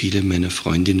und dass viele meiner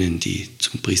Freundinnen, die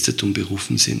zum Priestertum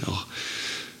berufen sind, auch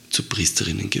zu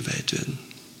Priesterinnen geweiht werden.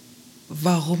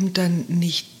 Warum dann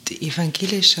nicht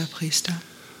evangelischer Priester?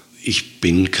 Ich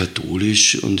bin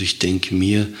katholisch und ich denke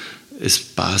mir, es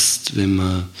passt, wenn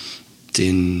man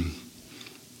in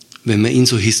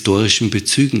so historischen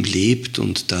Bezügen lebt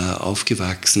und da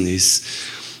aufgewachsen ist,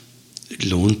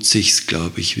 lohnt sich,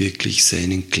 glaube ich, wirklich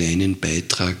seinen kleinen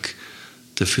Beitrag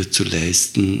dafür zu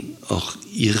leisten, auch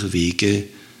Irrwege,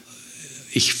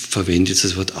 ich verwende jetzt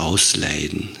das Wort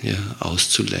ausleiden,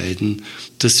 auszuleiden,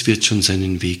 das wird schon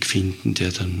seinen Weg finden,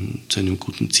 der dann zu einem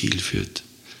guten Ziel führt.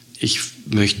 Ich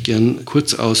möchte gern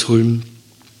kurz ausholen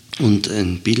und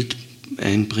ein Bild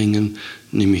einbringen,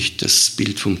 nämlich das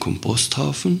Bild vom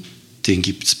Komposthaufen. Den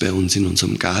gibt es bei uns in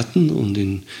unserem Garten und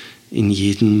in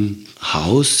jedem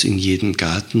Haus, in jedem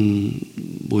Garten,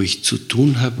 wo ich zu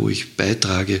tun habe, wo ich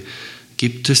beitrage,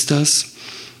 gibt es das,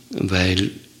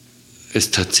 weil es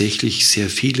tatsächlich sehr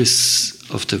vieles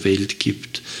auf der Welt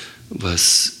gibt,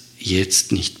 was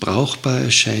jetzt nicht brauchbar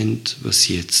erscheint, was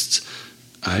jetzt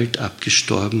alt,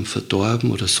 abgestorben,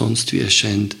 verdorben oder sonst wie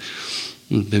erscheint.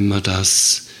 Und wenn man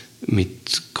das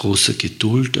mit großer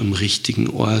Geduld am richtigen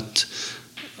Ort,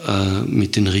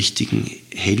 mit den richtigen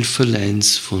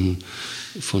Helferleins von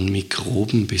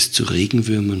Mikroben bis zu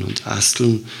Regenwürmern und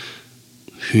Asteln,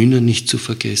 Hühner nicht zu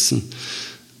vergessen,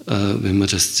 wenn man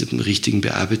das der richtigen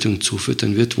Bearbeitung zuführt,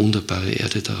 dann wird wunderbare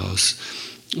Erde daraus.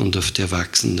 Und auf der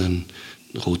wachsen dann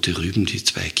rote Rüben, die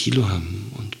 2 Kilo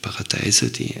haben und Paradeiser,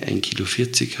 die 1,40 Kilo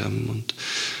haben. Und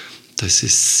das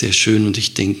ist sehr schön und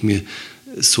ich denke mir,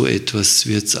 so etwas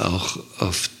wird es auch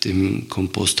auf dem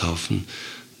Komposthaufen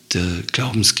der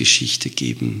Glaubensgeschichte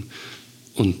geben.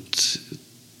 Und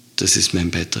das ist mein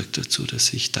Beitrag dazu,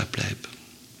 dass ich da bleibe.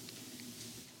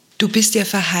 Du bist ja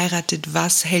verheiratet.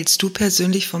 Was hältst du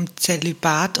persönlich vom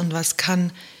Zölibat und was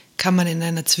kann man in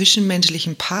einer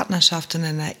zwischenmenschlichen Partnerschaft, in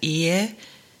einer Ehe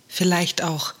vielleicht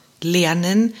auch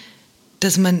lernen,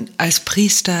 dass man als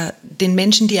Priester den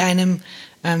Menschen, die einem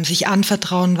sich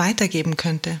anvertrauen, weitergeben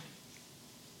könnte?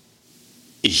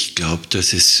 Ich glaube,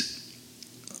 dass es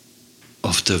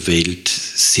auf der Welt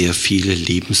sehr viele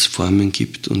Lebensformen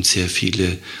gibt und sehr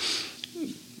viele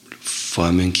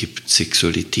Formen gibt,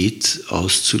 Sexualität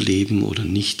auszuleben oder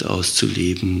nicht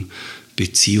auszuleben,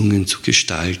 Beziehungen zu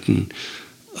gestalten.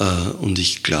 Und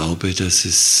ich glaube,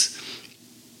 dass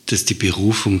die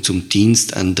Berufung zum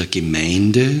Dienst an der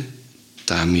Gemeinde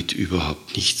damit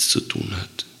überhaupt nichts zu tun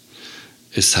hat.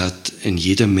 Es hat ein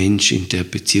jeder Mensch in der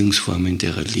Beziehungsform, in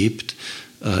der er lebt,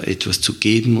 etwas zu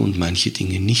geben und manche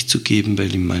Dinge nicht zu geben,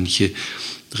 weil ihm manche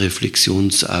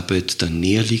Reflexionsarbeit dann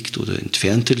näher liegt oder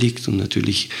entfernter liegt. Und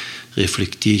natürlich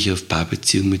reflektiere ich auf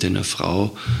Paarbeziehung mit einer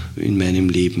Frau in meinem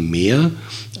Leben mehr,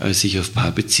 als ich auf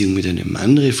Paarbeziehung mit einem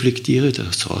Mann reflektiere.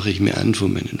 Das horche ich mir an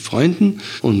von meinen Freunden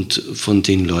und von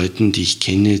den Leuten, die ich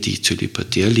kenne, die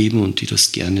zölibatär leben und die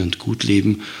das gerne und gut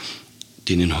leben.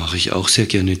 Denen horche ich auch sehr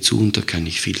gerne zu und da kann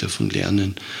ich viel davon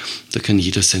lernen. Da kann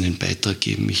jeder seinen Beitrag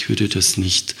geben. Ich würde das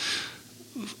nicht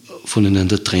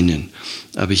voneinander trennen.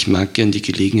 Aber ich mag gern die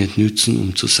Gelegenheit nützen,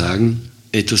 um zu sagen,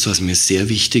 etwas, was mir sehr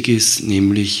wichtig ist,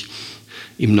 nämlich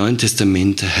im Neuen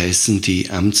Testament heißen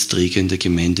die Amtsträger in der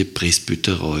Gemeinde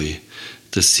Presbyteroi.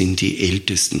 Das sind die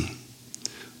Ältesten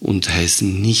und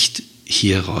heißen nicht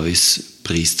Hierois,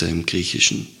 Priester im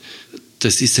Griechischen.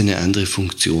 Das ist eine andere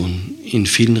Funktion. In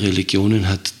vielen Religionen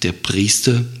hat der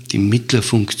Priester die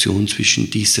Mittlerfunktion zwischen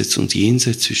Diesseits und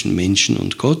Jenseits, zwischen Menschen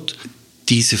und Gott.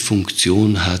 Diese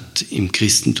Funktion hat im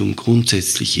Christentum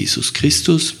grundsätzlich Jesus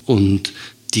Christus und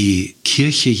die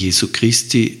Kirche Jesu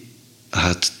Christi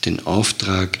hat den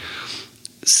Auftrag,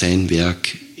 sein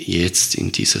Werk jetzt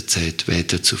in dieser Zeit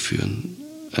weiterzuführen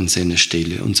an seiner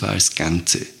Stelle, und zwar als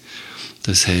Ganze.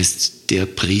 Das heißt, der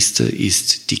Priester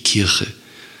ist die Kirche.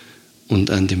 und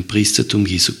an dem Priestertum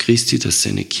Jesu Christi, das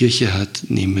seine Kirche hat,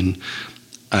 nehmen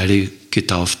alle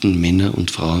getauften Männer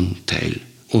und Frauen teil.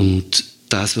 Und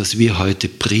das, was wir heute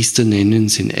Priester nennen,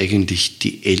 sind eigentlich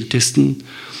die Ältesten,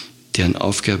 deren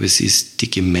Aufgabe es ist, die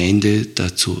Gemeinde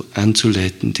dazu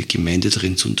anzuleiten, die Gemeinde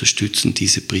darin zu unterstützen,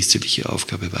 diese priesterliche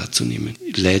Aufgabe wahrzunehmen.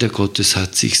 Leider Gottes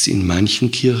hat sich's in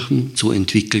manchen Kirchen so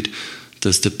entwickelt,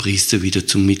 dass der Priester wieder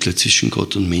zum Mittler zwischen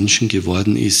Gott und Menschen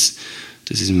geworden ist.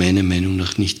 Das ist meiner Meinung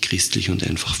nach nicht christlich und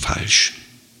einfach falsch.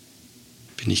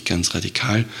 Bin ich ganz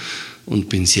radikal und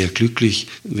bin sehr glücklich,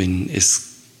 wenn es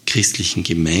christlichen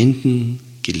Gemeinden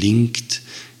gelingt,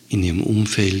 in ihrem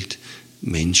Umfeld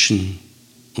Menschen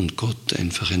und Gott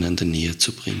einfach einander näher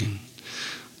zu bringen.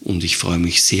 Und ich freue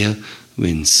mich sehr,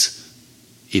 wenn es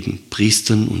eben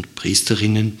Priestern und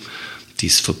Priesterinnen, die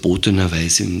es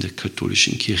verbotenerweise in der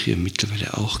katholischen Kirche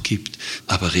mittlerweile auch gibt,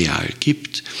 aber real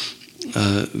gibt,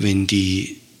 wenn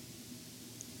die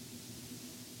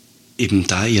eben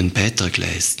da ihren Beitrag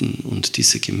leisten und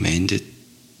diese Gemeinde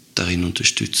darin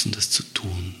unterstützen, das zu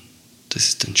tun. Das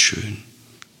ist dann schön.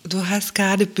 Du hast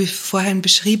gerade vorhin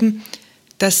beschrieben,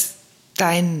 dass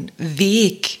dein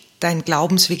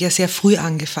Glaubensweg ja sehr früh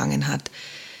angefangen hat.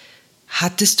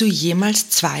 Hattest du jemals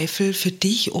Zweifel für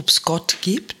dich, ob es Gott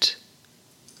gibt?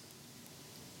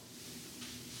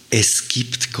 Es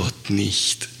gibt Gott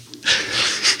nicht,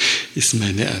 ist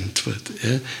meine Antwort.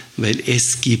 Ja? Weil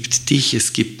es gibt dich,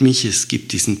 es gibt mich, es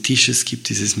gibt diesen Tisch, es gibt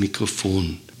dieses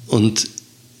Mikrofon. Und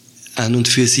an und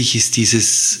für sich ist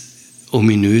dieses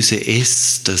ominöse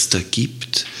Es, das da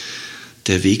gibt,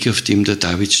 der Weg, auf dem der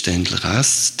David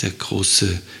Steindl-Rast, der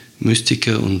große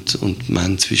Mystiker und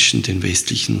Mann zwischen den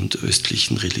westlichen und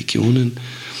östlichen Religionen,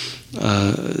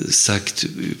 sagt,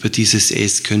 über dieses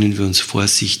Es können wir uns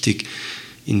vorsichtig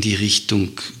in die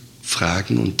Richtung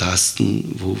fragen und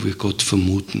tasten, wo wir Gott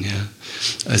vermuten. Ja.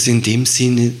 Also in dem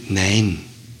Sinne nein,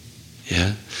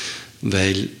 ja,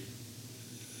 weil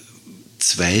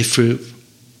Zweifel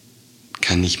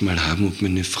kann ich mal haben, ob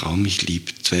meine Frau mich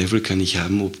liebt. Zweifel kann ich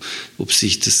haben, ob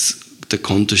sich der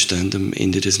Kontostand am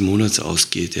Ende des Monats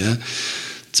ausgeht. Ja.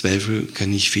 Zweifel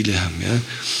kann ich viele haben.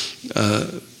 Ja.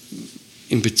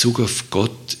 In Bezug auf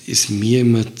Gott ist mir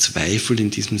immer Zweifel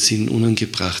in diesem Sinn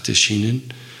unangebracht erschienen.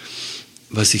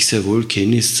 Was ich sehr wohl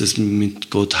kenne, ist, dass man mit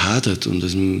Gott hadert und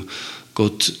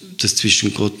dass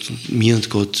zwischen mir und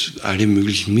Gott alle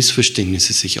möglichen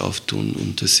Missverständnisse sich auftun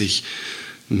und dass ich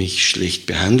mich schlecht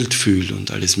behandelt fühle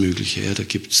und alles Mögliche. Ja, da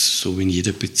gibt es, so wie in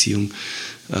jeder Beziehung,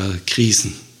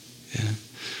 Krisen.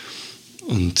 Ja.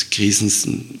 Und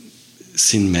Krisen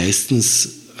sind meistens,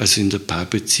 also in der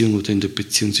Paarbeziehung oder in der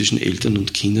Beziehung zwischen Eltern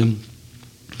und Kindern,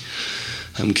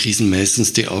 haben Krisen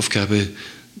meistens die Aufgabe,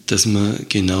 dass man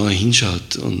genauer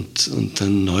hinschaut und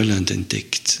dann Neuland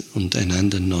entdeckt und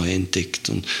einander neu entdeckt.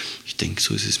 Und ich denke,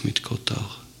 so ist es mit Gott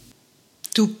auch.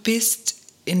 Du bist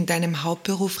in deinem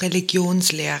Hauptberuf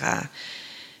Religionslehrer.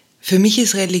 Für mich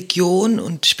ist Religion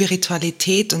und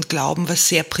Spiritualität und Glauben was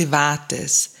sehr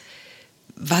Privates.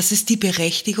 Was ist die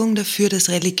Berechtigung dafür, dass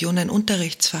Religion ein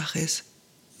Unterrichtsfach ist?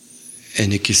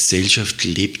 Eine Gesellschaft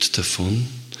lebt davon,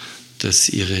 dass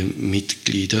ihre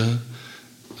Mitglieder,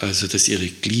 also dass ihre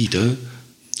Glieder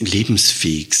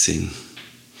lebensfähig sind,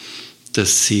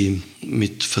 dass sie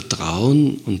mit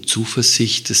Vertrauen und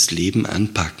Zuversicht das Leben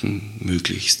anpacken,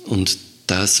 möglichst. Und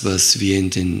das, was wir in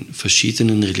den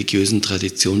verschiedenen religiösen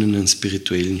Traditionen an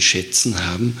spirituellen Schätzen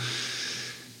haben,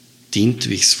 dient,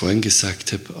 wie ich es vorhin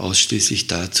gesagt habe, ausschließlich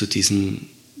dazu, diesem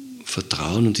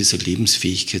Vertrauen und dieser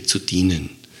Lebensfähigkeit zu dienen.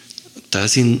 Da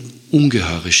sind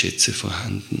ungeheure Schätze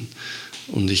vorhanden.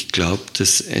 Und ich glaube,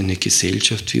 dass eine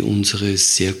Gesellschaft wie unsere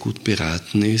sehr gut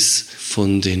beraten ist,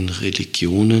 von den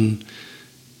Religionen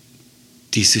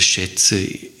diese Schätze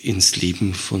ins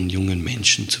Leben von jungen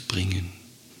Menschen zu bringen.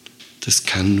 Das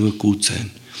kann nur gut sein.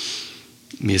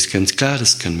 Mir ist ganz klar,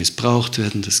 das kann missbraucht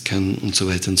werden, das kann und so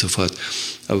weiter und so fort.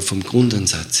 Aber vom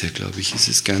Grundansatz her, glaube ich, ist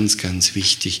es ganz, ganz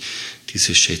wichtig,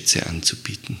 diese Schätze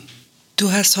anzubieten.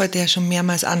 Du hast heute ja schon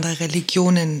mehrmals andere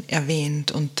Religionen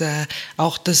erwähnt und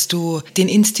auch, dass du den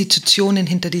Institutionen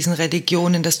hinter diesen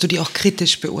Religionen, dass du die auch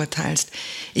kritisch beurteilst.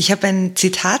 Ich habe ein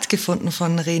Zitat gefunden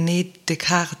von René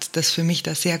Descartes, das für mich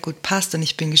da sehr gut passt und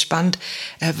ich bin gespannt,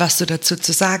 was du dazu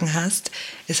zu sagen hast.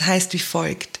 Es heißt wie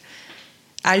folgt: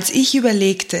 Als ich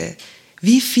überlegte,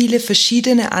 wie viele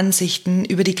verschiedene Ansichten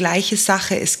über die gleiche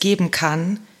Sache es geben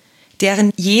kann,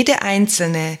 deren jede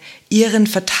einzelne ihren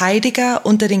Verteidiger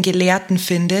unter den Gelehrten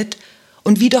findet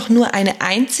und wie doch nur eine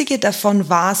einzige davon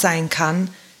wahr sein kann,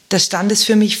 da stand es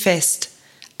für mich fest.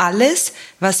 Alles,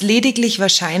 was lediglich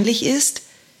wahrscheinlich ist,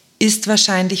 ist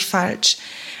wahrscheinlich falsch.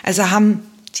 Also haben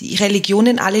die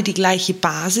Religionen alle die gleiche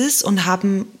Basis und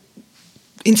haben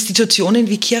Institutionen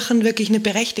wie Kirchen wirklich eine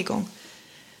Berechtigung?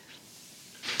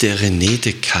 Der René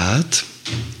Descartes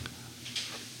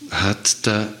hat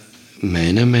da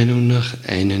meiner Meinung nach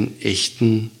einen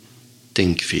echten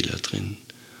Denkfehler drin.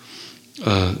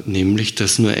 Nämlich,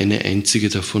 dass nur eine einzige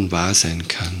davon wahr sein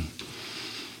kann.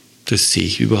 Das sehe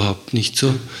ich überhaupt nicht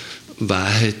so.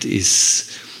 Wahrheit ist,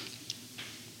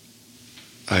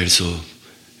 also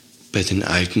bei den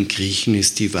alten Griechen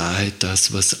ist die Wahrheit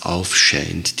das, was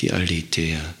aufscheint, die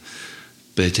Aletheia.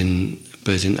 Bei den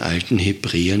alten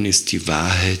Hebräern ist die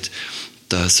Wahrheit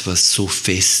das, was so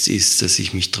fest ist, dass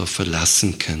ich mich darauf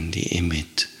verlassen kann, die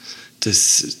Emet.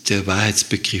 Der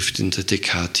Wahrheitsbegriff, den der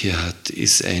Descartes hier hat,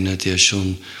 ist einer, der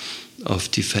schon auf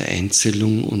die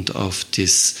Vereinzelung und auf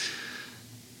das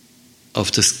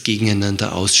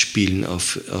Gegeneinander ausspielen,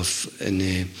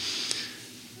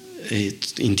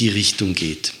 in die Richtung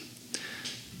geht.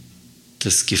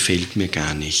 Das gefällt mir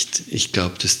gar nicht. Ich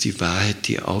glaube, dass die Wahrheit,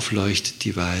 die aufleuchtet,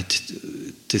 die Wahrheit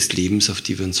des Lebens, auf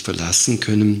die wir uns verlassen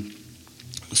können,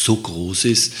 so groß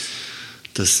ist,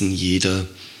 dass jeder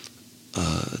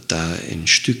da ein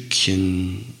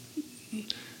Stückchen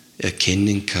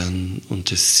erkennen kann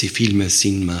und es viel mehr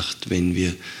Sinn macht, wenn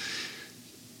wir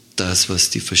das, was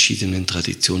die verschiedenen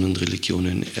Traditionen und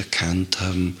Religionen erkannt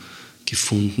haben,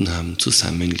 gefunden haben,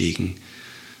 zusammenlegen.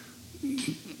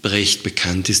 Recht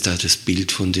bekannt ist da das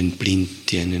Bild von den Blinden,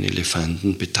 die einen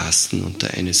Elefanten betasten, und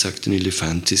der eine sagt, ein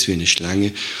Elefant ist wie eine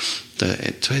Schlange,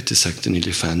 der zweite sagt, ein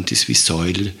Elefant ist wie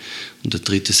Säule, und der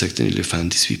dritte sagt, ein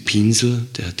Elefant ist wie Pinsel,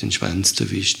 der hat den Schwanz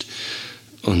erwischt.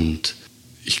 Und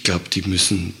ich glaube, die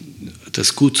müssen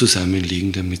das gut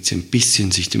zusammenlegen, damit sie ein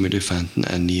bisschen sich dem Elefanten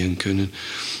annähern können.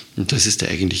 Und das ist der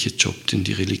eigentliche Job, den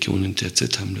die Religionen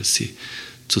derzeit haben, dass sie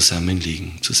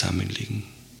zusammenlegen.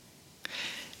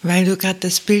 Weil du gerade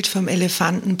das Bild vom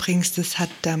Elefanten bringst, das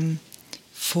hat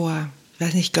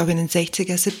ich glaube in den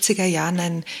 60er, 70er Jahren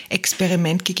ein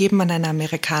Experiment gegeben an einer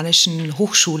amerikanischen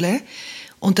Hochschule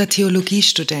unter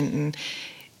Theologiestudenten.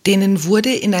 Denen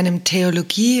wurde in einem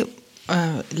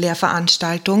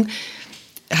Theologie-Lehrveranstaltung,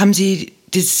 haben sie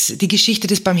die Geschichte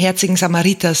des barmherzigen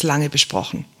Samariters lange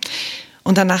besprochen.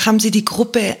 Und danach haben sie die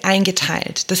Gruppe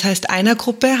eingeteilt. Das heißt, einer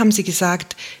Gruppe haben sie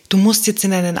gesagt, du musst jetzt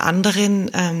in einen anderen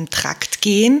Trakt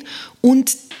gehen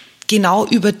und genau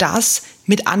über das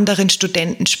mit anderen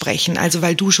Studenten sprechen. Also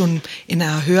weil du schon in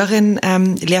einer höheren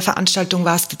Lehrveranstaltung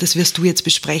warst, das wirst du jetzt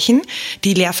besprechen.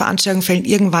 Die Lehrveranstaltung fällt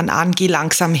irgendwann an, geh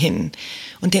langsam hin.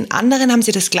 Und den anderen haben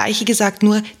sie das Gleiche gesagt,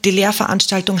 nur die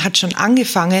Lehrveranstaltung hat schon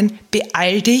angefangen,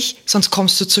 beeil dich, sonst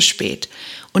kommst du zu spät.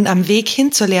 Und am Weg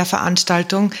hin zur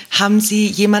Lehrveranstaltung haben sie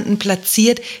jemanden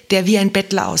platziert, der wie ein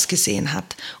Bettler ausgesehen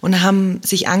hat. Und haben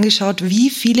sich angeschaut, wie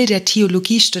viele der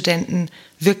Theologiestudenten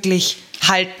wirklich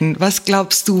halten. Was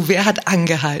glaubst du, wer hat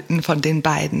angehalten von den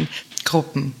beiden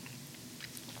Gruppen?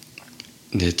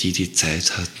 Ja, die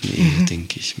Zeit hatten,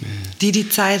 denke ich mir. Die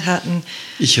Zeit hatten.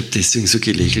 Ich habe deswegen so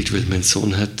gelächelt, weil mein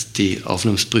Sohn hat die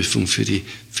Aufnahmsprüfung für die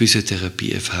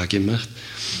Physiotherapie FH gemacht.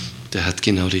 Der hat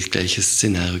genau das gleiche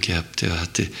Szenario gehabt. Er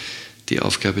hatte die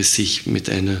Aufgabe, sich mit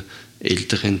einer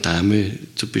älteren Dame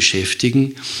zu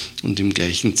beschäftigen, und im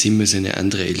gleichen Zimmer ist eine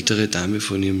andere ältere Dame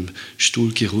von ihrem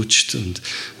Stuhl gerutscht und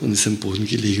ist am Boden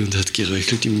gelegen und hat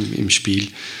geröchelt im Spiel.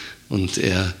 Und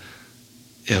er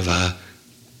war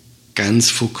ganz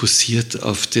fokussiert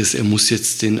auf das, er muss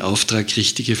jetzt den Auftrag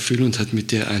richtig erfüllen, und hat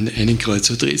mit der einen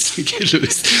Kreuzworträtsel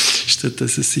gelöst, statt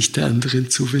dass er sich der anderen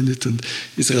zuwendet, und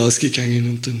ist rausgegangen,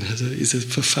 und dann ist er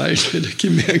verfallen, weil er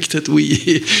gemerkt hat,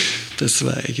 oje, das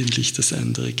war eigentlich das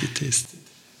andere getestet.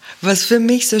 Was für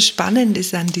mich so spannend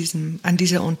ist an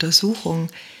dieser Untersuchung,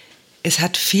 es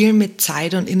hat viel mit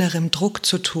Zeit und innerem Druck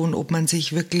zu tun, ob man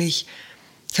sich wirklich,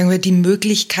 sagen wir, die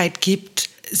Möglichkeit gibt,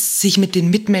 sich mit den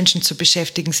Mitmenschen zu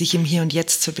beschäftigen, sich im Hier und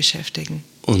Jetzt zu beschäftigen.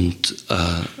 Und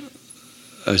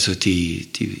also die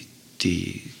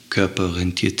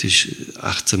körperorientierte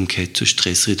Achtsamkeit zur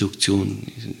Stressreduktion,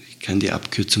 ich kann die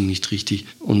Abkürzung nicht richtig,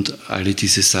 und alle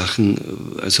diese Sachen,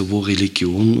 also wo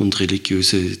Religion und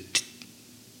religiöses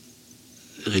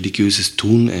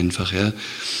Tun einfach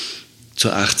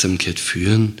zur Achtsamkeit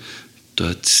führen.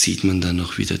 Dort sieht man dann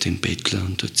auch wieder den Bettler,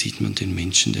 und dort sieht man den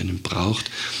Menschen, der einen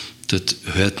braucht. Dort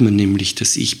hört man nämlich,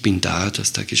 dass ich bin da,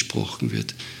 dass da gesprochen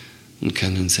wird, und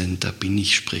kann dann sein, da bin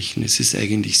ich sprechen. Es ist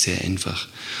eigentlich sehr einfach.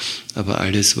 Aber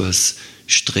alles, was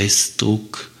Stress,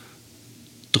 Druck,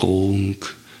 Drohung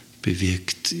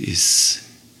bewirkt, ist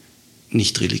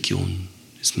nicht Religion,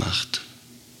 ist Macht.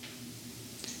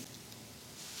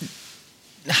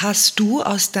 hast du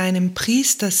aus deinem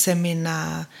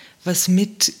Priesterseminar was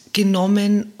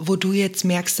mitgenommen, wo du jetzt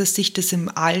merkst, dass sich das im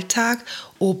Alltag,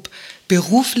 ob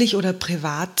beruflich oder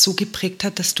privat, so geprägt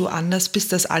hat, dass du anders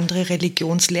bist als andere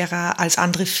Religionslehrer, als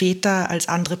andere Väter, als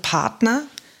andere Partner?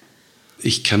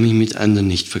 Ich kann mich mit anderen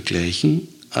nicht vergleichen,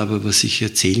 aber was ich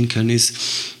erzählen kann ist,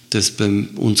 dass bei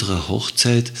unserer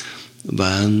Hochzeit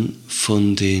waren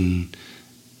von den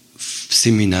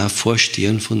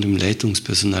Seminarvorstehern, von dem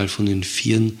Leitungspersonal, von den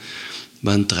 4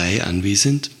 waren 3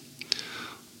 anwesend.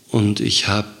 Und ich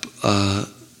habe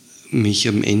mich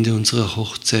am Ende unserer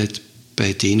Hochzeit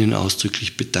bei denen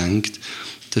ausdrücklich bedankt,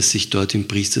 dass ich dort im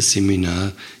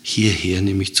Priesterseminar hierher,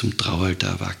 nämlich zum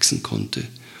Traualtar, wachsen konnte.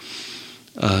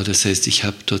 Das heißt, ich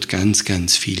habe dort ganz,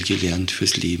 ganz viel gelernt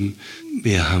fürs Leben.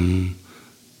 Wir haben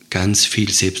ganz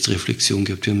viel Selbstreflexion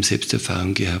gehabt, wir haben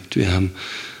Selbsterfahrung gehabt, wir haben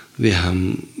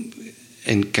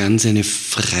eine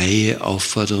freie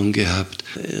Aufforderung gehabt,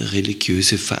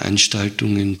 religiöse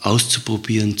Veranstaltungen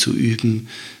auszuprobieren, zu üben.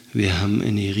 Wir haben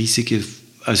ein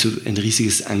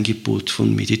riesiges Angebot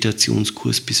von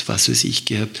Meditationskurs bis was weiß ich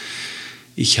gehabt.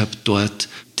 Ich habe dort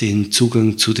den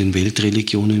Zugang zu den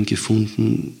Weltreligionen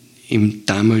gefunden, im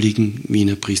damaligen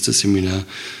Wiener Priesterseminar,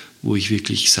 wo ich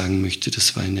wirklich sagen möchte,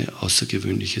 das war eine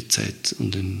außergewöhnliche Zeit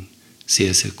und eine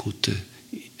sehr, sehr gute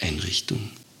Einrichtung.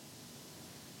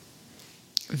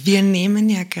 Wir nehmen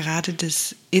ja gerade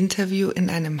das Interview in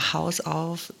einem Haus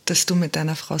auf, das du mit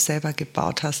deiner Frau selber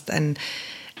gebaut hast. Ein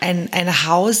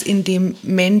Haus, in dem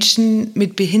Menschen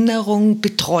mit Behinderung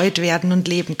betreut werden und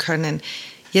leben können.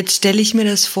 Jetzt stelle ich mir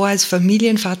das vor, als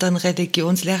Familienvater und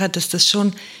Religionslehrer, dass das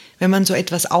schon, wenn man so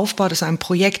etwas aufbaut, also ein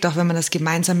Projekt, auch wenn man das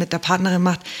gemeinsam mit der Partnerin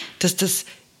macht, es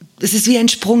ist wie ein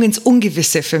Sprung ins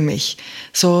Ungewisse für mich.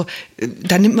 So,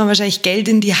 da nimmt man wahrscheinlich Geld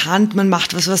in die Hand, man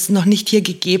macht was es noch nicht hier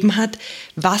gegeben hat.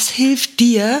 Was hilft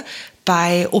dir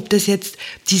ob das jetzt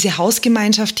diese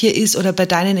Hausgemeinschaft hier ist oder bei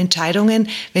deinen Entscheidungen,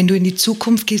 wenn du in die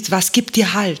Zukunft gehst, was gibt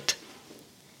dir Halt?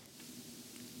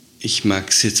 Ich mag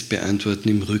es jetzt beantworten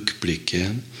im Rückblick.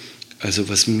 Ja? Also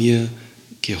was mir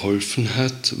geholfen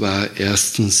hat, war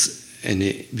erstens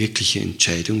eine wirkliche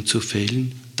Entscheidung zu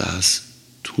fällen. Das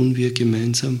tun wir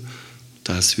gemeinsam,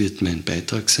 das wird mein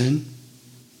Beitrag sein.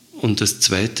 Und das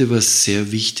Zweite, was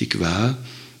sehr wichtig war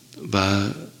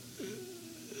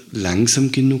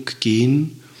langsam genug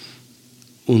gehen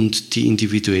und die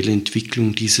individuelle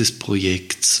Entwicklung dieses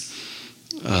Projekts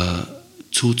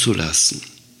zuzulassen.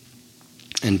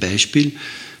 Ein Beispiel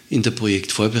in der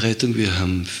Projektvorbereitung: Wir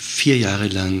haben 4 Jahre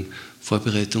lang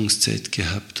Vorbereitungszeit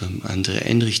gehabt, haben andere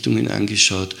Einrichtungen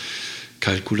angeschaut,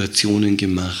 Kalkulationen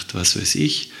gemacht, was weiß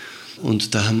ich.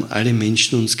 Und da haben alle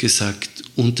Menschen uns gesagt,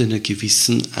 unter einer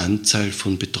gewissen Anzahl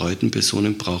von betreuten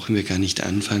Personen brauchen wir gar nicht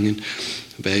anfangen,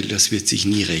 weil das wird sich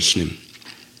nie rechnen.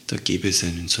 Da gäbe es so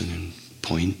einen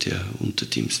Point, unter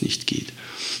dem es nicht geht.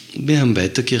 Wir haben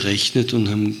weiter gerechnet und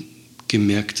haben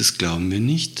gemerkt, das glauben wir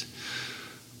nicht,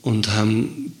 und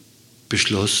haben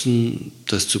beschlossen,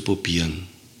 das zu probieren.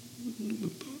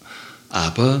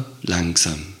 Aber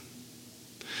langsam.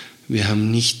 Wir haben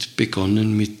nicht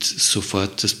begonnen, mit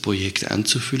sofort das Projekt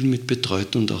anzufüllen mit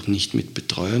Betreuten und auch nicht mit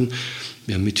Betreuern.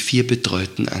 Wir haben mit 4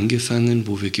 Betreuten angefangen,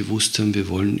 wo wir gewusst haben, wir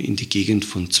wollen in die Gegend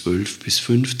von 12 bis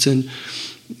 15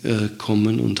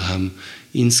 kommen, und haben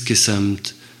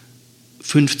insgesamt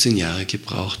 15 Jahre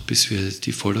gebraucht, bis wir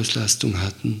die Vollauslastung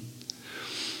hatten.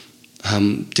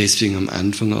 Haben deswegen am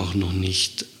Anfang auch noch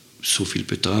nicht so viele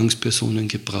Betreuungspersonen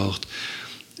gebraucht.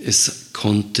 Es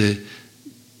konnte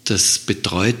das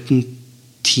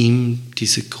Betreuten-Team,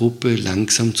 diese Gruppe,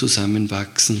 langsam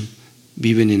zusammenwachsen,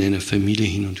 wie wenn in einer Familie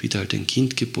hin und wieder halt ein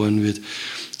Kind geboren wird.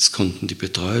 Es konnten die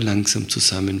Betreuer langsam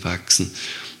zusammenwachsen.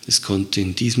 Es konnte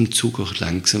in diesem Zug auch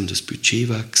langsam das Budget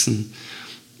wachsen.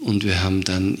 Und wir haben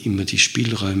dann immer die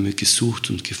Spielräume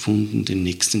gesucht und gefunden, den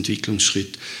nächsten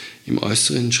Entwicklungsschritt im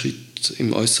äußeren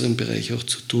Bereich auch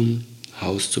zu tun,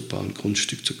 Haus zu bauen,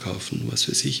 Grundstück zu kaufen, was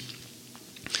weiß ich.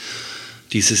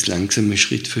 Dieses langsame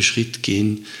Schritt für Schritt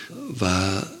gehen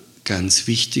war ganz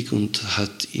wichtig und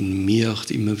hat in mir auch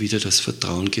immer wieder das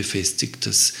Vertrauen gefestigt,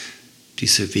 dass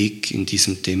dieser Weg in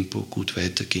diesem Tempo gut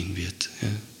weitergehen wird. Ja.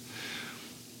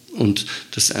 Und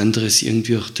das andere ist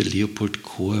irgendwie auch der Leopold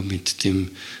Kohr mit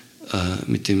dem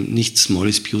nicht Small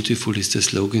is Beautiful ist der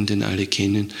Slogan, den alle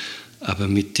kennen, aber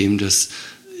mit dem, dass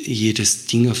jedes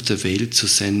Ding auf der Welt so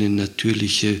seine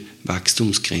natürliche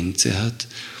Wachstumsgrenze hat.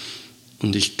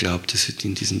 Und ich glaube, dass wir die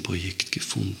in diesem Projekt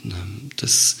gefunden haben.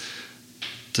 Das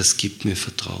gibt mir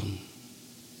Vertrauen.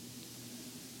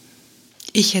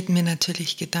 Ich hätte mir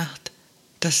natürlich gedacht,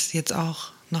 dass jetzt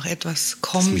auch noch etwas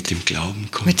kommt. Das mit dem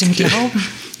Glauben kommt. Mit dem Glauben.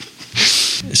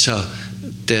 Schau,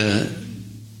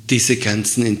 diese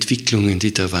ganzen Entwicklungen,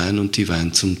 die da waren, und die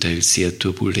waren zum Teil sehr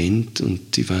turbulent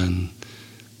und die waren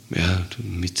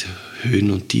mit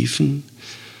Höhen und Tiefen.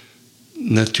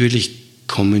 Natürlich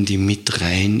kommen die mit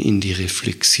rein in die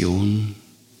Reflexion.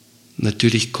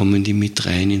 Natürlich kommen die mit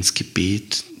rein ins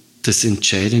Gebet. Das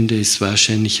Entscheidende ist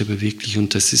wahrscheinlich aber wirklich,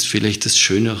 und das ist vielleicht das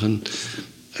Schöne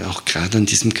auch gerade an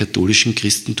diesem katholischen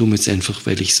Christentum, jetzt einfach,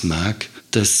 weil ich es mag,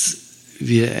 dass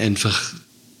wir einfach,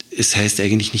 es heißt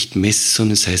eigentlich nicht Messe,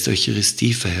 sondern es heißt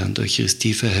Eucharistiefeier. Und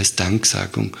Eucharistiefeier heißt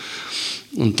Danksagung.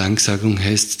 Und Danksagung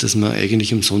heißt, dass man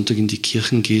eigentlich am Sonntag in die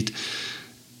Kirchen geht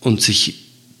und sich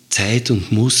Zeit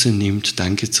und Muße nimmt,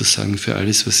 Danke zu sagen für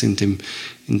alles, was in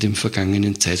dem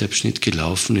vergangenen Zeitabschnitt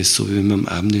gelaufen ist, so wie wenn man am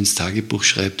Abend ins Tagebuch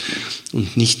schreibt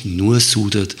und nicht nur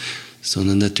sudert,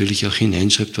 sondern natürlich auch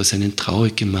hineinschreibt, was einen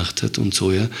traurig gemacht hat und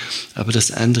so, ja, aber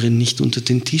das andere nicht unter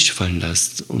den Tisch fallen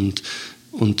lässt und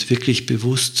wirklich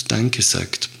bewusst Danke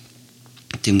sagt,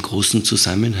 dem großen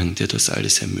Zusammenhang, der das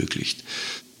alles ermöglicht.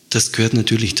 Das gehört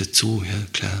natürlich dazu, ja,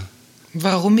 klar.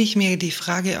 Warum ich mir die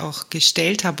Frage auch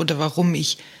gestellt habe oder warum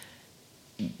ich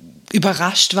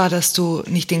überrascht war, dass du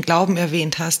nicht den Glauben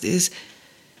erwähnt hast, ist,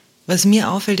 was mir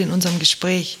auffällt in unserem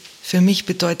Gespräch. Für mich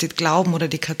bedeutet Glauben oder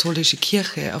die katholische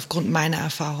Kirche aufgrund meiner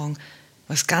Erfahrung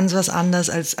was anderes,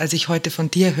 als ich heute von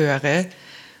dir höre.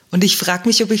 Und ich frage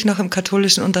mich, ob ich noch im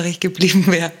katholischen Unterricht geblieben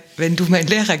wäre, wenn du mein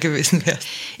Lehrer gewesen wärst.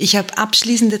 Ich habe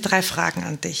abschließende 3 Fragen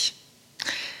an dich.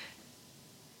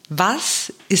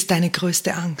 Was ist deine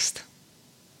größte Angst?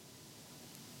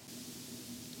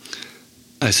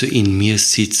 Also in mir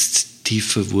sitzt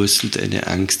tief verwurzelt eine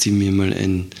Angst, die mir mal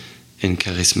ein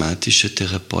charismatischer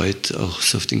Therapeut auch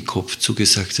so auf den Kopf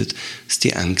zugesagt hat, ist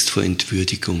die Angst vor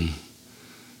Entwürdigung.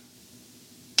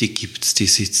 Die gibt's, die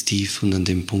sitzt tief und an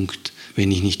dem Punkt,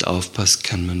 wenn ich nicht aufpasse,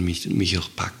 kann man mich auch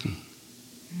packen.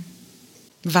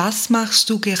 Was machst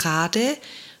du gerade,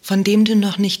 von dem du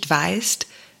noch nicht weißt,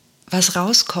 was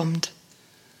rauskommt?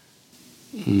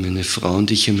 Meine Frau und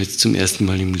ich haben jetzt zum ersten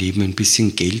Mal im Leben ein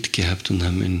bisschen Geld gehabt und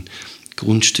haben ein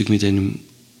Grundstück mit einem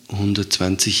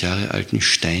 120 Jahre alten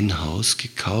Steinhaus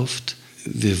gekauft.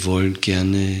 Wir wollen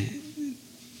gerne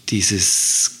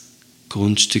dieses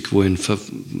Grundstück, wo ein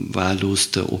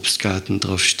verwahrloster Obstgarten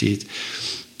drauf steht,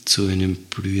 zu einem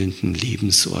blühenden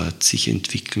Lebensort sich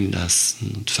entwickeln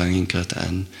lassen und fangen gerade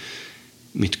an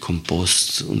mit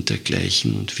Kompost und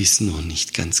dergleichen und wissen noch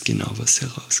nicht ganz genau, was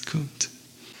herauskommt.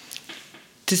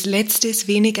 Das letzte ist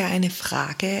weniger eine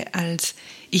Frage, als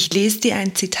ich lese dir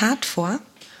ein Zitat vor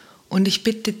und ich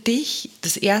bitte dich,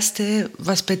 das Erste,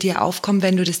 was bei dir aufkommt,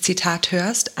 wenn du das Zitat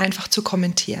hörst, einfach zu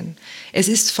kommentieren. Es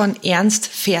ist von Ernst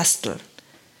Ferstl.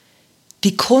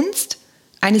 Die Kunst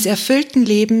eines erfüllten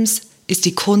Lebens ist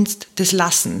die Kunst des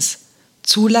Lassens.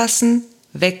 Zulassen,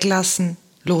 weglassen,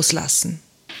 loslassen.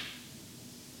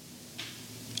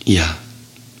 Ja.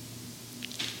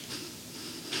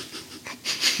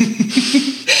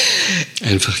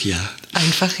 Einfach ja.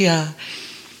 Einfach ja.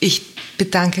 Ich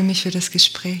bedanke mich für das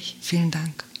Gespräch. Vielen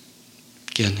Dank.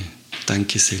 Gerne.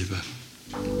 Danke selber.